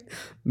 Okay.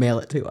 Mail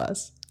it to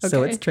us. Okay.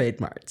 So it's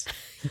trademarked.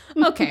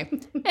 Okay.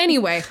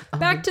 Anyway,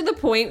 back to the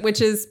point,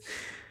 which is...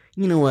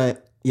 You know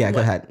what? Yeah,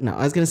 go ahead. No,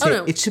 I was going to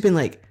say, it should have been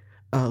like,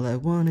 all I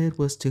wanted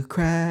was to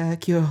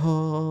crack your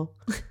hull.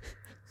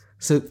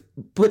 So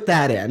put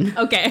that in.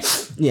 Okay.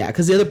 Yeah,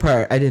 because the other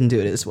part, I didn't do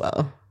it as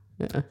well.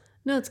 Yeah.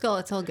 No, it's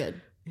all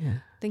good. Yeah.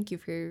 Thank you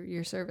for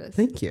your service.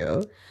 Thank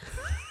you.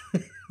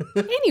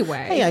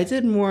 Anyway. Hey, I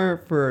did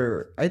more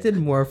for the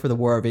War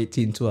of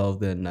 1812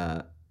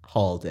 than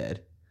Hall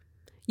did.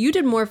 You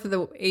did more for the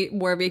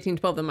War of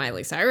 1812 than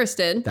Miley Cyrus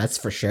did. That's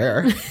for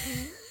sure.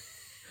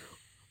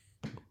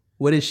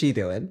 What is she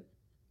doing?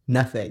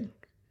 Nothing.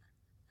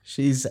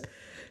 She's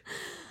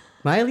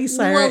Miley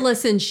Cyrus. Well,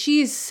 listen,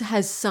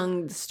 has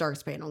sung the Star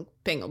Spangled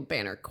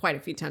Banner quite a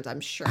few times, I'm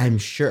sure.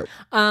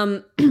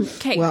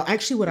 Okay. Well,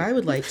 actually, what I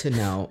would like to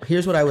know,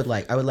 here's what I would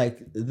like. I would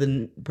like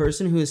the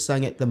person who has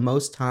sung it the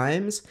most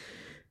times.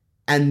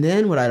 And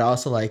then what I'd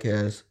also like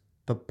is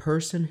the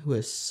person who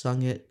has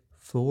sung it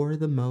for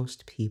the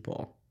most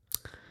people.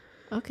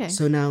 Okay.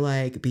 So now,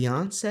 like,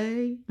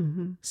 Beyonce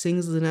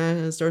sings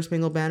the Star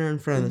Spangled Banner in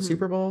front of the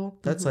Super Bowl.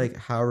 That's like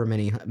however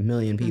many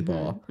million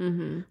people.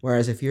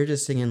 Whereas if you're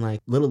just singing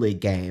like Little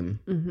League game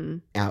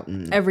out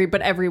in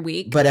every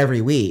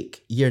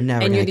week, you're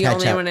never and you're the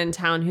only one in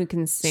town who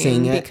can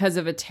sing because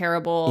of a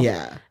terrible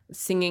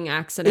singing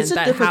accident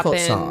that difficult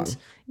happened. Song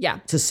yeah,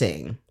 to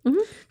sing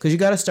because you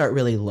got to start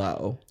really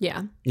low.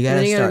 Yeah, you got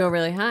to go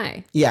really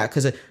high. Yeah,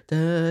 because yeah,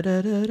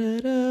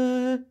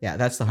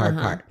 that's the hard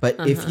part.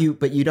 But if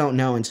you don't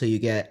know until you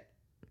get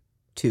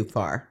too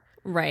far.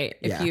 Right.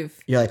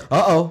 If you're like,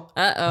 I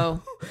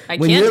can't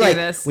do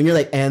this. When you're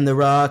like, and the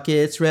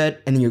rocket's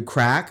red, and then you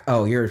crack.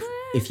 Oh,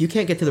 if you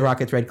can't get to the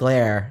rocket's red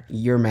glare,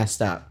 you're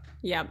messed up.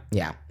 Yeah.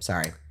 Yeah.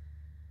 Sorry.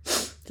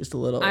 Just a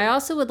little. I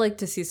also would like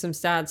to see some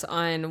stats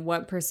on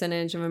what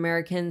percentage of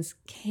Americans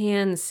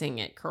can sing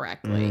it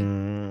correctly.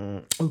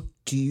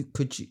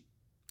 Could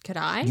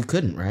I? You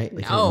couldn't, right?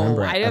 Like,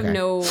 no, I have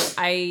no.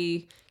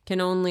 I can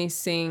only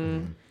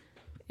sing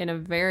in a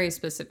very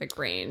specific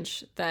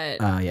range that.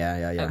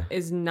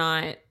 Is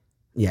not.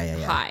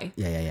 High.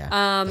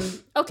 Yeah.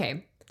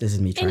 Okay. This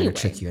is me trying to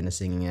trick you into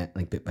singing it,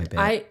 like bit by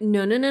bit.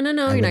 No. You're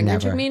not going to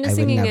trick me into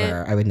singing it.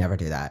 I would never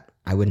do that.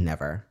 I wouldn't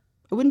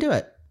do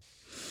it.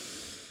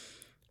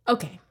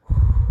 Okay.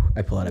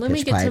 I pull out a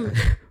pitch pipe.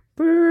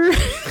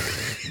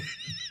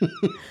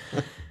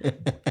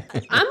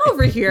 I'm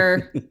over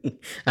here.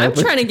 I'm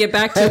trying to get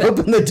back to I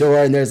open the door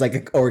and there's like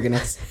an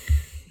organist.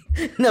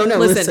 No,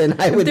 listen.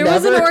 I would if there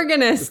was an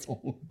organist.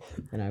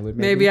 And I would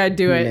maybe I'd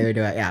do it. Maybe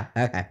do it. Yeah.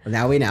 Okay. Well,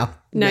 now we know.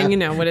 Now you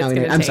know what it's going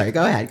to take. I'm sorry.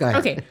 Go ahead.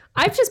 Okay.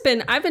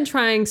 I've been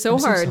trying so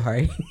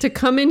hard to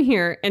come in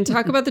here and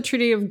talk about the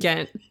Treaty of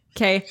Ghent.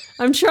 Okay,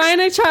 I'm trying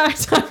to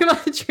talk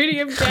about the Treaty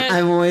of Ghent.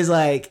 I'm always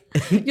like...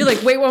 You're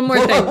like, wait, one more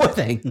thing. One more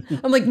thing.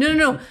 I'm like,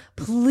 no.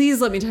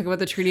 Please let me talk about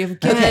the Treaty of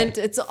Ghent.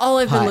 Okay. It's all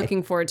I've been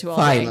looking forward to all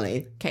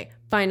day. Okay,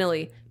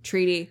 finally.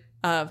 Treaty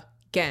of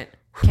Ghent.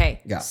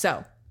 Okay,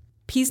 so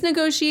peace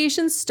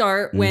negotiations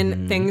start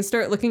when things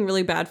start looking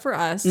really bad for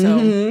us.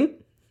 So...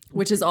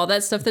 Which is all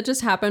that stuff that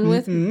just happened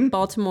with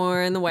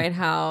Baltimore and the White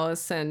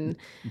House and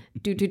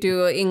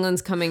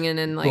England's coming in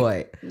and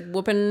like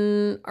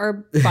whooping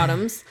our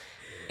bottoms.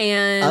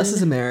 And us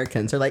as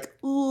Americans are like,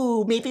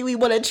 ooh, maybe we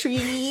want a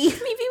treaty. Maybe.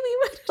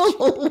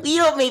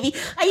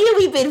 I know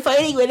we've been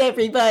fighting with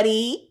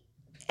everybody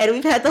and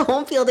we've had the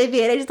home field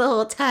advantage the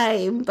whole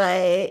time,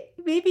 but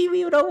maybe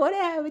we don't want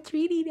to have a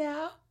treaty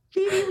now.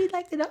 Maybe we'd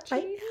like to not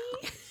fight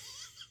now.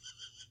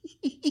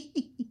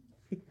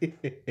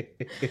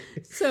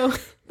 So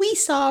we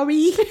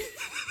sorry.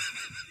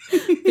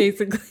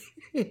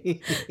 Basically.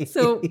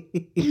 So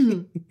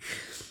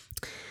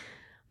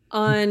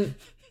on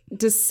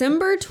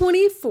December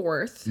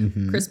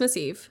 24th, Christmas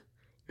Eve,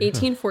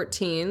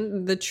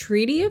 1814, the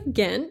Treaty of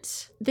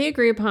Ghent, they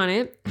agree upon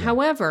it. Yeah.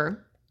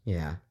 However,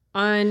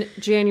 on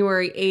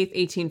January 8th,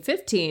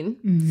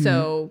 1815,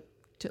 so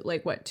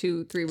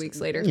 2-3 weeks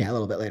later? Yeah, a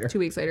little bit later. 2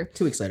 weeks later.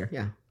 2 weeks later,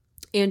 yeah.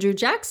 Andrew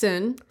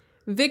Jackson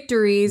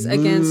victories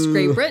against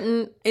Great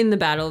Britain in the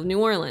Battle of New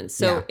Orleans.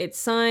 So it's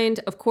signed,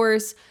 of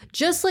course,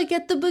 just like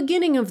at the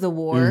beginning of the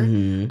war.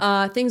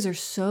 Things are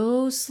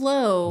so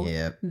slow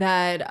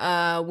that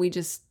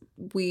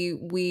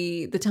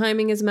the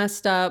timing is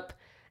messed up.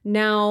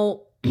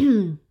 Now,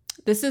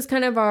 this is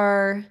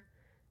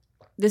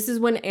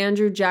when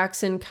Andrew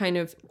Jackson kind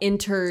of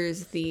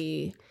enters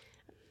the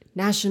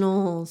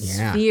national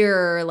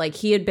sphere. Like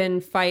he had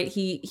been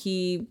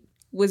he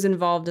was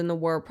involved in the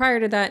war prior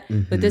to that,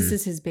 but this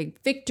is his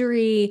big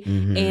victory,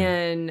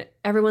 and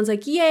everyone's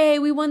like, yay,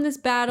 we won this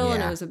battle,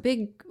 and it was a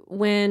big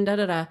win,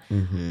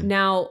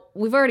 Now,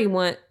 we've already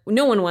won,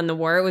 no one won the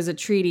war, it was a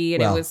treaty,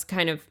 and it was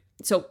kind of,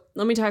 so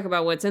let me talk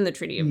about what's in the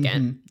Treaty of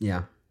Ghent.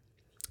 Yeah.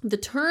 The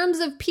terms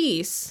of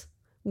peace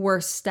were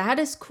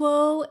status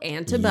quo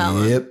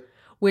antebellum,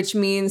 which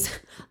means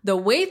the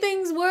way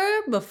things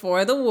were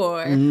before the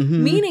war,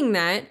 meaning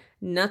that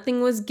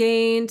nothing was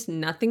gained,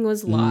 nothing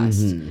was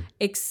lost,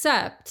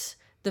 except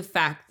the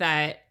fact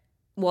that,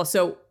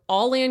 so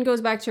all land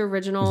goes back to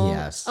original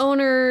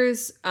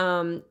owners,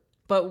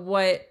 but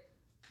what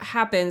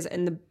happens,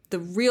 and the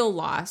real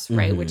loss,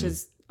 right, which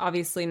is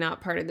obviously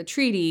not part of the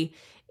treaty,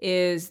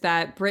 is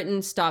that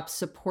Britain stopped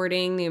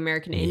supporting the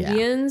American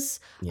Indians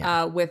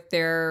with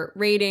their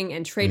raiding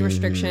and trade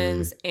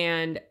restrictions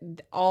and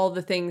all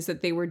the things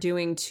that they were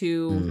doing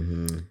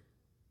to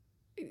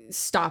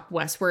stop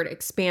westward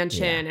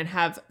expansion and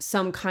have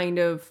some kind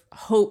of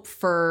hope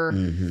for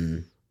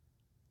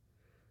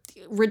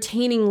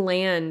retaining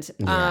land.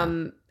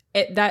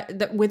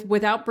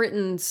 Without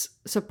Britain's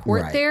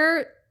support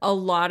there, a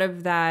lot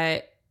of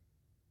that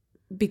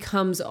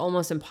becomes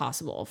almost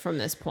impossible from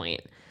this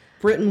point.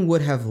 Britain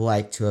would have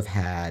liked to have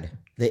had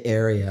the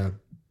area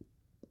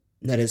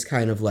that is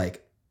kind of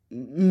like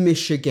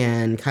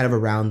Michigan, kind of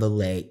around the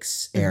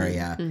lakes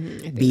area,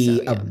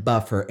 be a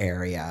buffer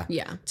area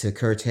to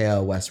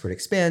curtail westward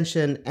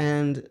expansion.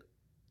 And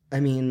I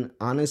mean,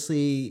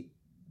 honestly,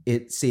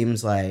 it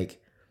seems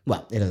like,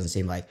 well, it doesn't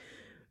seem like,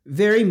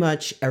 very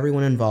much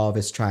everyone involved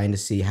is trying to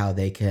see how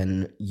they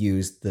can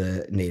use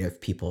the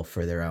native people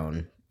for their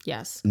own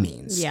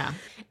means. Yeah.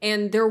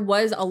 And there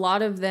was a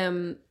lot of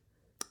them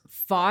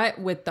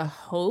fought with the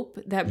hope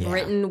that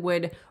Britain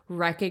would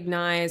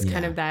recognize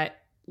kind of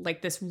that,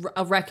 like this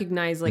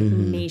recognized like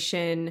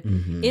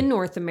nation in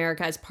North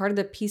America as part of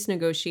the peace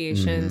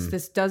negotiations.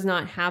 This does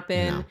not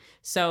happen. No.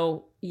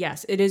 So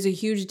yes, it is a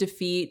huge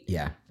defeat.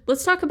 Yeah.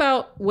 Let's talk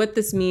about what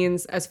this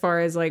means as far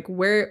as like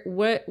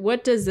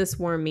what does this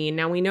war mean?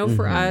 Now we know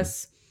for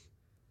us,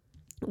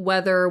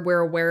 whether we're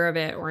aware of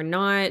it or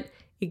not,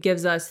 it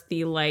gives us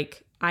the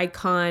like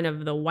icon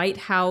of the White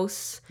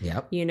House,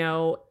 you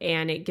know,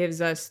 and it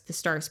gives us the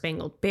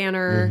Star-Spangled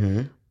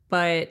Banner,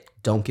 but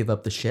don't give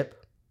up the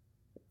ship.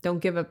 Don't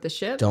give up the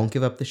ship? Don't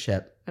give up the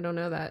ship. I don't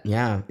know that.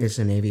 Yeah, it's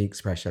a Navy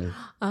expression.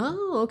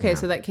 Oh, okay. Yeah.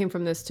 So that came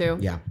from this too?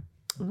 Yeah.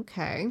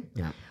 Okay.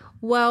 Yeah.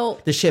 Well,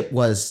 the ship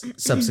was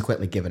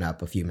subsequently given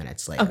up a few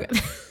minutes later. Okay.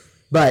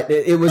 But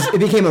it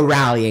became a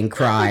rallying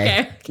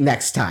cry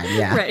next time.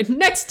 Yeah. Right.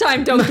 Next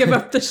time, don't give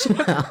up the ship.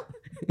 Well,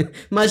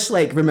 much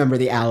like remember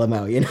the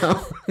Alamo, you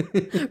know?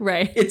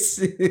 Right.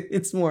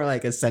 It's more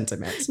like a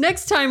sentiment.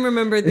 Next time,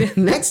 remember the...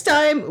 Next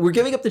time, we're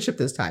giving up the ship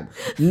this time.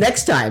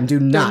 Next time, do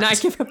not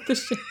give up the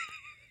ship.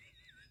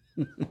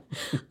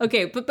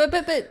 Okay,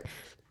 but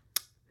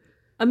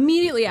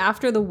immediately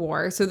after the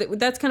war, so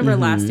that's kind of our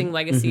lasting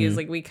legacy is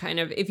like we kind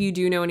of, if you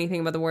do know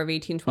anything about the War of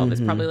 1812,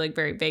 it's probably like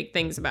very vague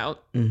things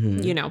about,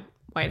 you know,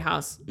 White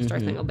House,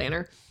 Star-Spangled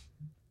Banner.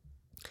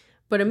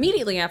 But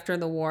immediately after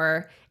the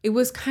war, it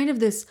was kind of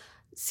this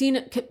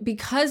scene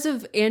because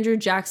of Andrew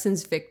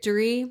Jackson's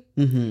victory,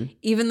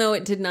 even though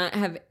it did not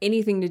have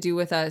anything to do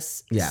with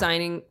us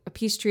signing a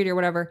peace treaty or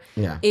whatever.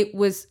 Yeah. It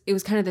was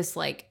kind of this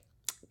like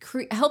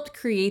helped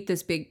create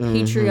this big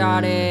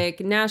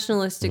patriotic,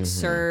 nationalistic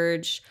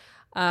surge.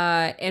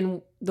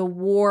 And the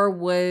war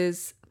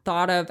was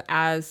thought of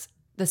as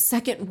the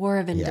Second War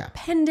of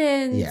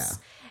Independence. Yeah.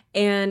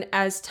 And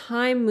as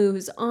time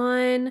moves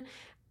on,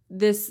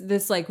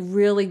 this like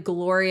really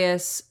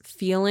glorious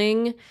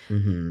feeling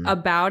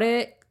about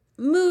it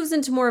moves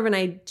into more of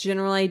a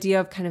general idea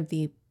of kind of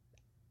the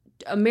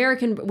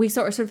American, we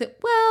sort of think,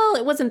 well,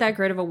 it wasn't that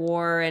great of a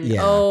war, and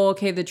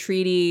the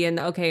treaty, and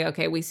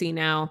okay, we see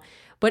now.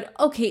 But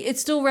okay, it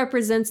still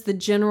represents the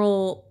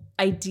general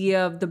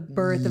idea of the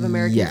birth of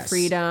American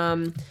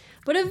freedom.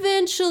 But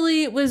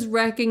eventually it was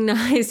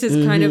recognized as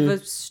kind of a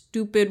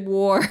stupid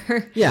war.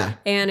 Yeah.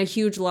 And a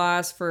huge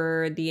loss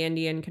for the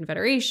Indian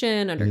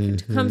Confederation under King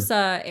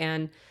Tecumseh,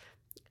 and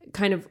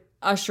kind of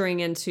ushering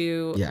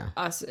into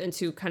us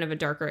into kind of a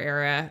darker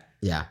era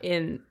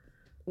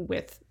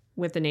with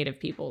the native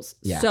peoples.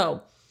 Yeah.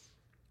 So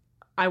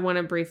I want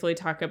to briefly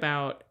talk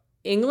about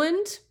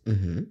England's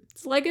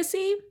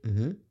legacy.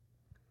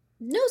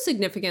 No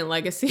significant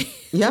legacy,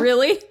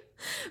 really,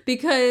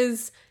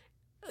 because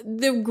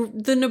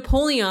the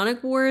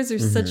Napoleonic Wars are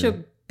such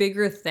a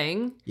bigger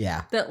thing.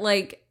 Yeah. That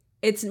like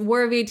it's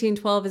War of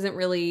 1812 isn't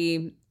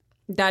really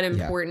that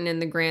important in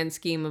the grand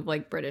scheme of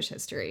like British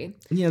history.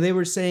 Yeah, they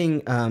were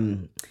saying, I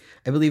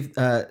believe,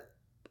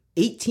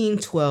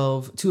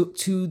 1812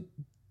 to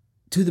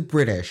the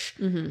British,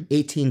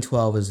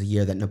 1812 is the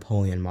year that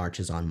Napoleon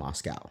marches on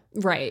Moscow.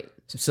 Right.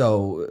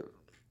 So.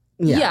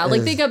 Yeah,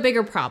 like they got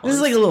bigger problems. This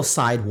is like a little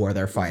side war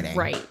they're fighting.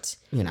 Right.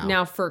 You know.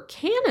 Now for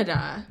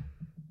Canada,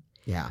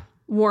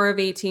 War of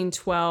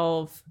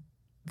 1812,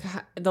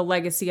 the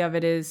legacy of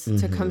it is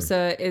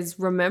Tecumseh is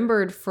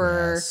remembered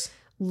for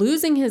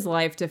losing his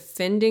life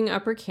defending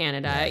Upper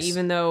Canada,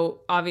 even though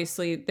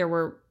obviously there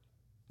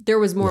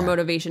was more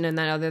motivation in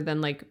that other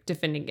than like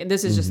defending. And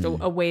this is just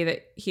a way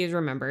that he is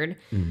remembered.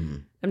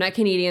 I'm not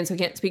Canadian, so I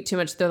can't speak too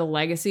much to the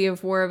legacy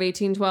of War of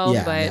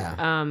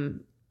 1812,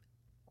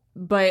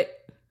 but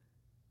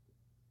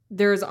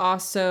there's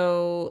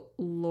also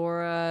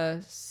Laura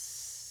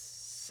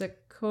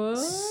Secord.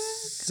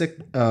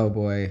 Oh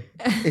boy,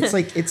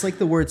 it's like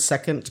the word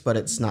second, but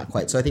it's not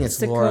quite. So I think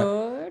it's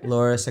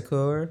Laura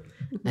Secord,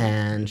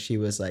 and she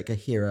was like a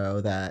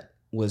hero that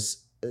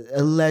was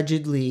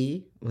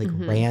allegedly like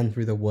ran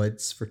through the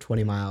woods for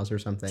 20 miles or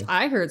something.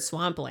 I heard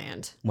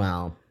swampland.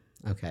 Wow.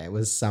 Okay, it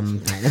was some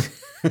kind of.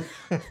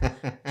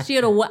 She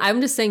had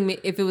I'm just saying,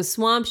 if it was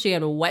swamp, she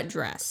had a wet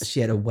dress.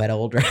 She had a wet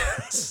old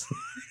dress.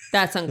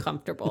 That's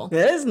uncomfortable. It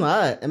is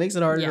not. It makes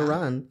it harder to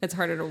run. It's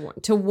harder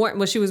to warn.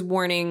 Well, she was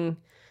warning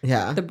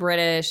the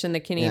British and the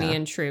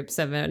Canadian troops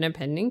of an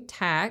impending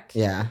attack.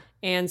 Yeah.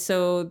 And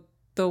so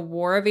the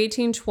War of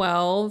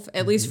 1812,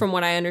 at least from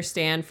what I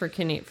understand for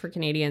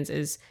Canadians,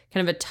 is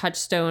kind of a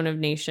touchstone of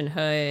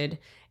nationhood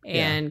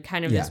and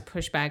kind of this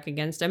pushback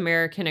against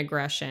American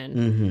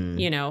aggression,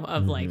 you know,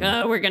 of like,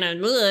 oh, we're going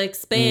to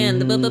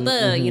expand, blah, blah,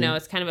 blah. You know,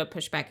 it's kind of a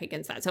pushback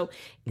against that. So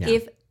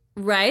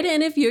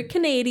and if you're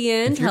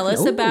Canadian, tell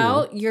us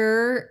about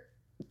your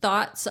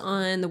thoughts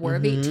on the War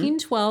of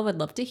 1812. I'd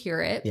love to hear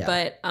it. Yeah.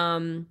 But,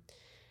 kind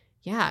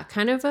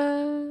of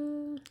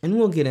a... And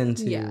we'll get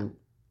into...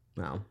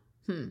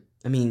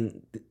 I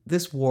mean,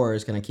 this war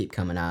is going to keep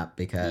coming up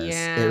because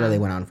it really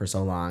went on for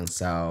so long.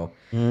 So,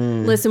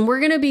 listen, we're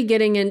going to be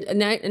getting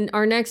in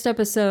our next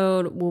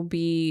episode will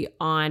be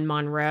on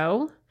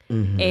Monroe.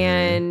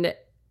 And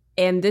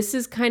this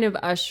is kind of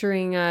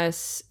ushering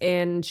us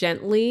in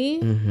gently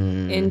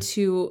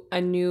into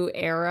a new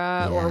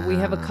era, or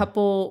we're a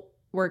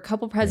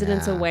couple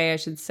presidents away, I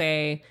should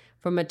say,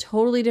 from a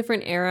totally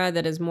different era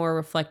that is more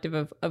reflective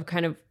of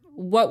kind of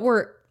what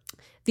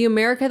the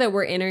America that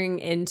we're entering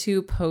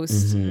into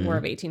post War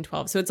of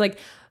 1812. So it's like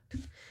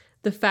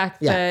the fact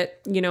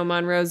that,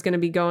 Monroe is going to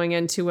be going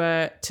into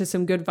to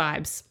some good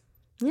vibes.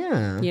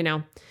 Yeah.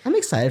 I'm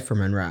excited for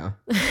Monroe.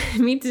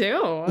 Me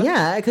too.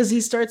 Yeah, because he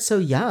starts so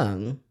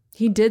young.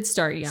 He did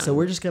start young. So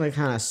we're just going to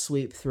kind of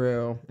sweep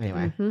through.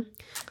 Anyway.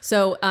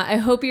 So I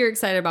hope you're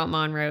excited about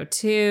Monroe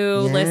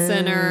too,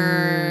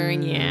 listener.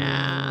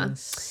 Yeah.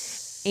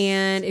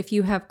 And if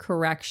you have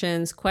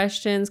corrections,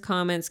 questions,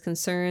 comments,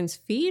 concerns,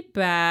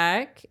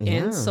 feedback,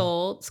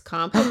 insults,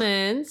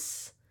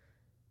 compliments.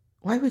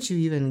 Why would you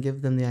even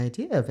give them the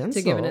idea of insults?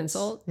 To give an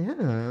insult?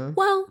 Yeah.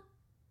 Well,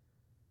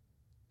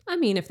 I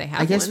mean, if they have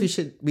one. I guess we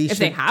should. If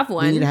they have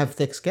one. We need to have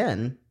thick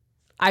skin.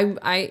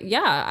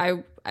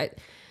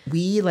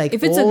 We like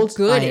if it's a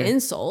good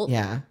insult.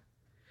 Yeah.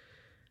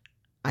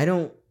 I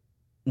don't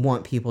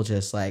want people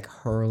just like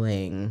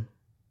hurling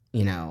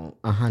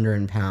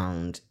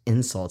 100-pound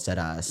insults at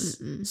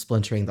us,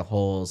 splintering the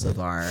holes of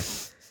our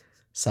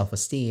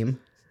self-esteem.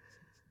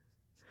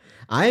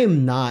 I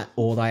am not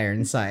old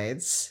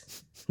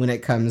Ironsides when it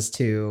comes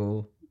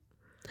to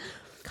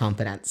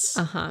confidence.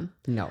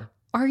 No.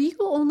 Are you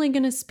only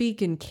going to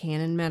speak in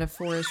canon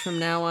metaphors from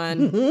now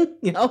on?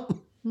 Yep.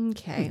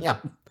 Okay.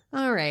 Yep.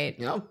 All right.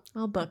 Yep.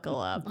 I'll buckle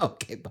up.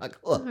 Okay,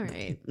 buckle up. All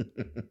right.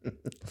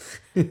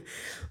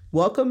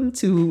 Welcome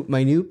to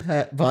my new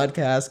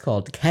podcast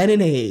called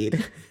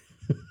Cannonade.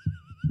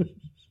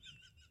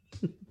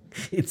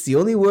 It's the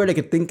only word I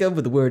could think of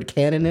with the word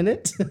cannon in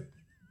it.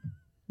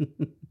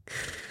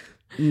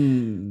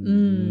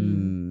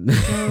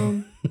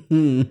 So,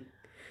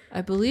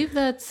 I believe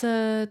that's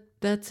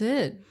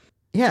it.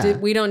 Yeah.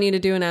 We don't need to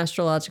do an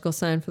astrological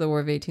sign for the War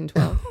of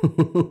 1812.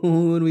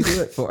 What do we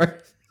do it for?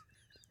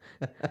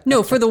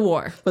 No, for the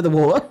war. For the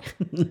war?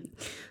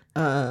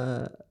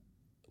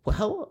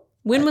 Well...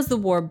 When was the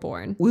war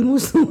born? When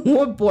was the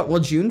war born? Well,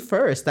 June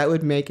 1st. That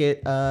would make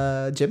it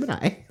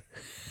Gemini.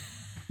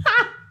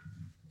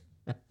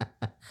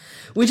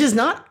 Which is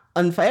not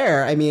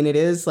unfair. I mean, it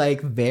is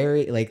like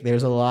very... Like,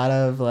 there's a lot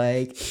of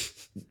like...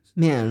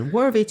 Man,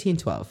 War of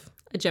 1812.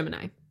 A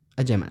Gemini.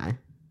 A Gemini.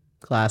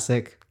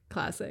 Classic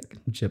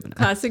Gemini.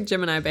 Classic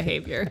Gemini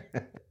behavior.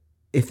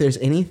 If there's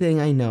anything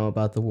I know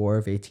about the War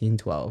of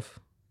 1812,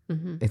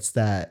 it's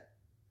that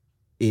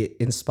it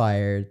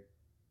inspired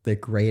the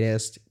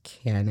greatest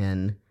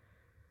canon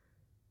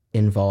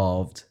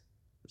involved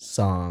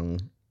song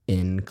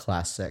in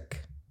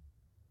classic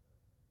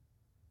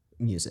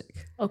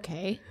music.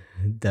 Okay.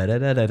 Da da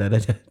da da da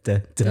da da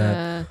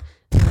da.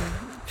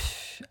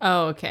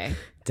 Oh, okay.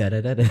 Da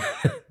da da da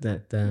da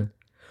da.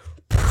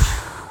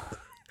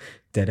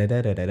 Da da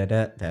da da da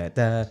da da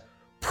da.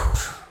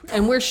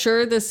 And we're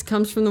sure this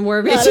comes from the War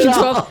of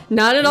 1812?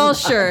 Not at all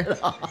sure.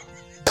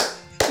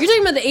 You're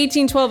talking about the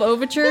 1812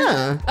 overture?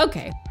 Yeah.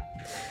 Okay.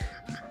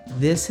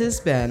 This has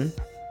been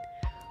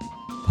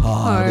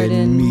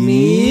Pardon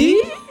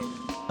Me,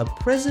 a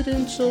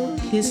presidential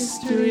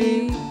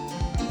history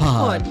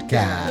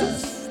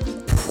podcast.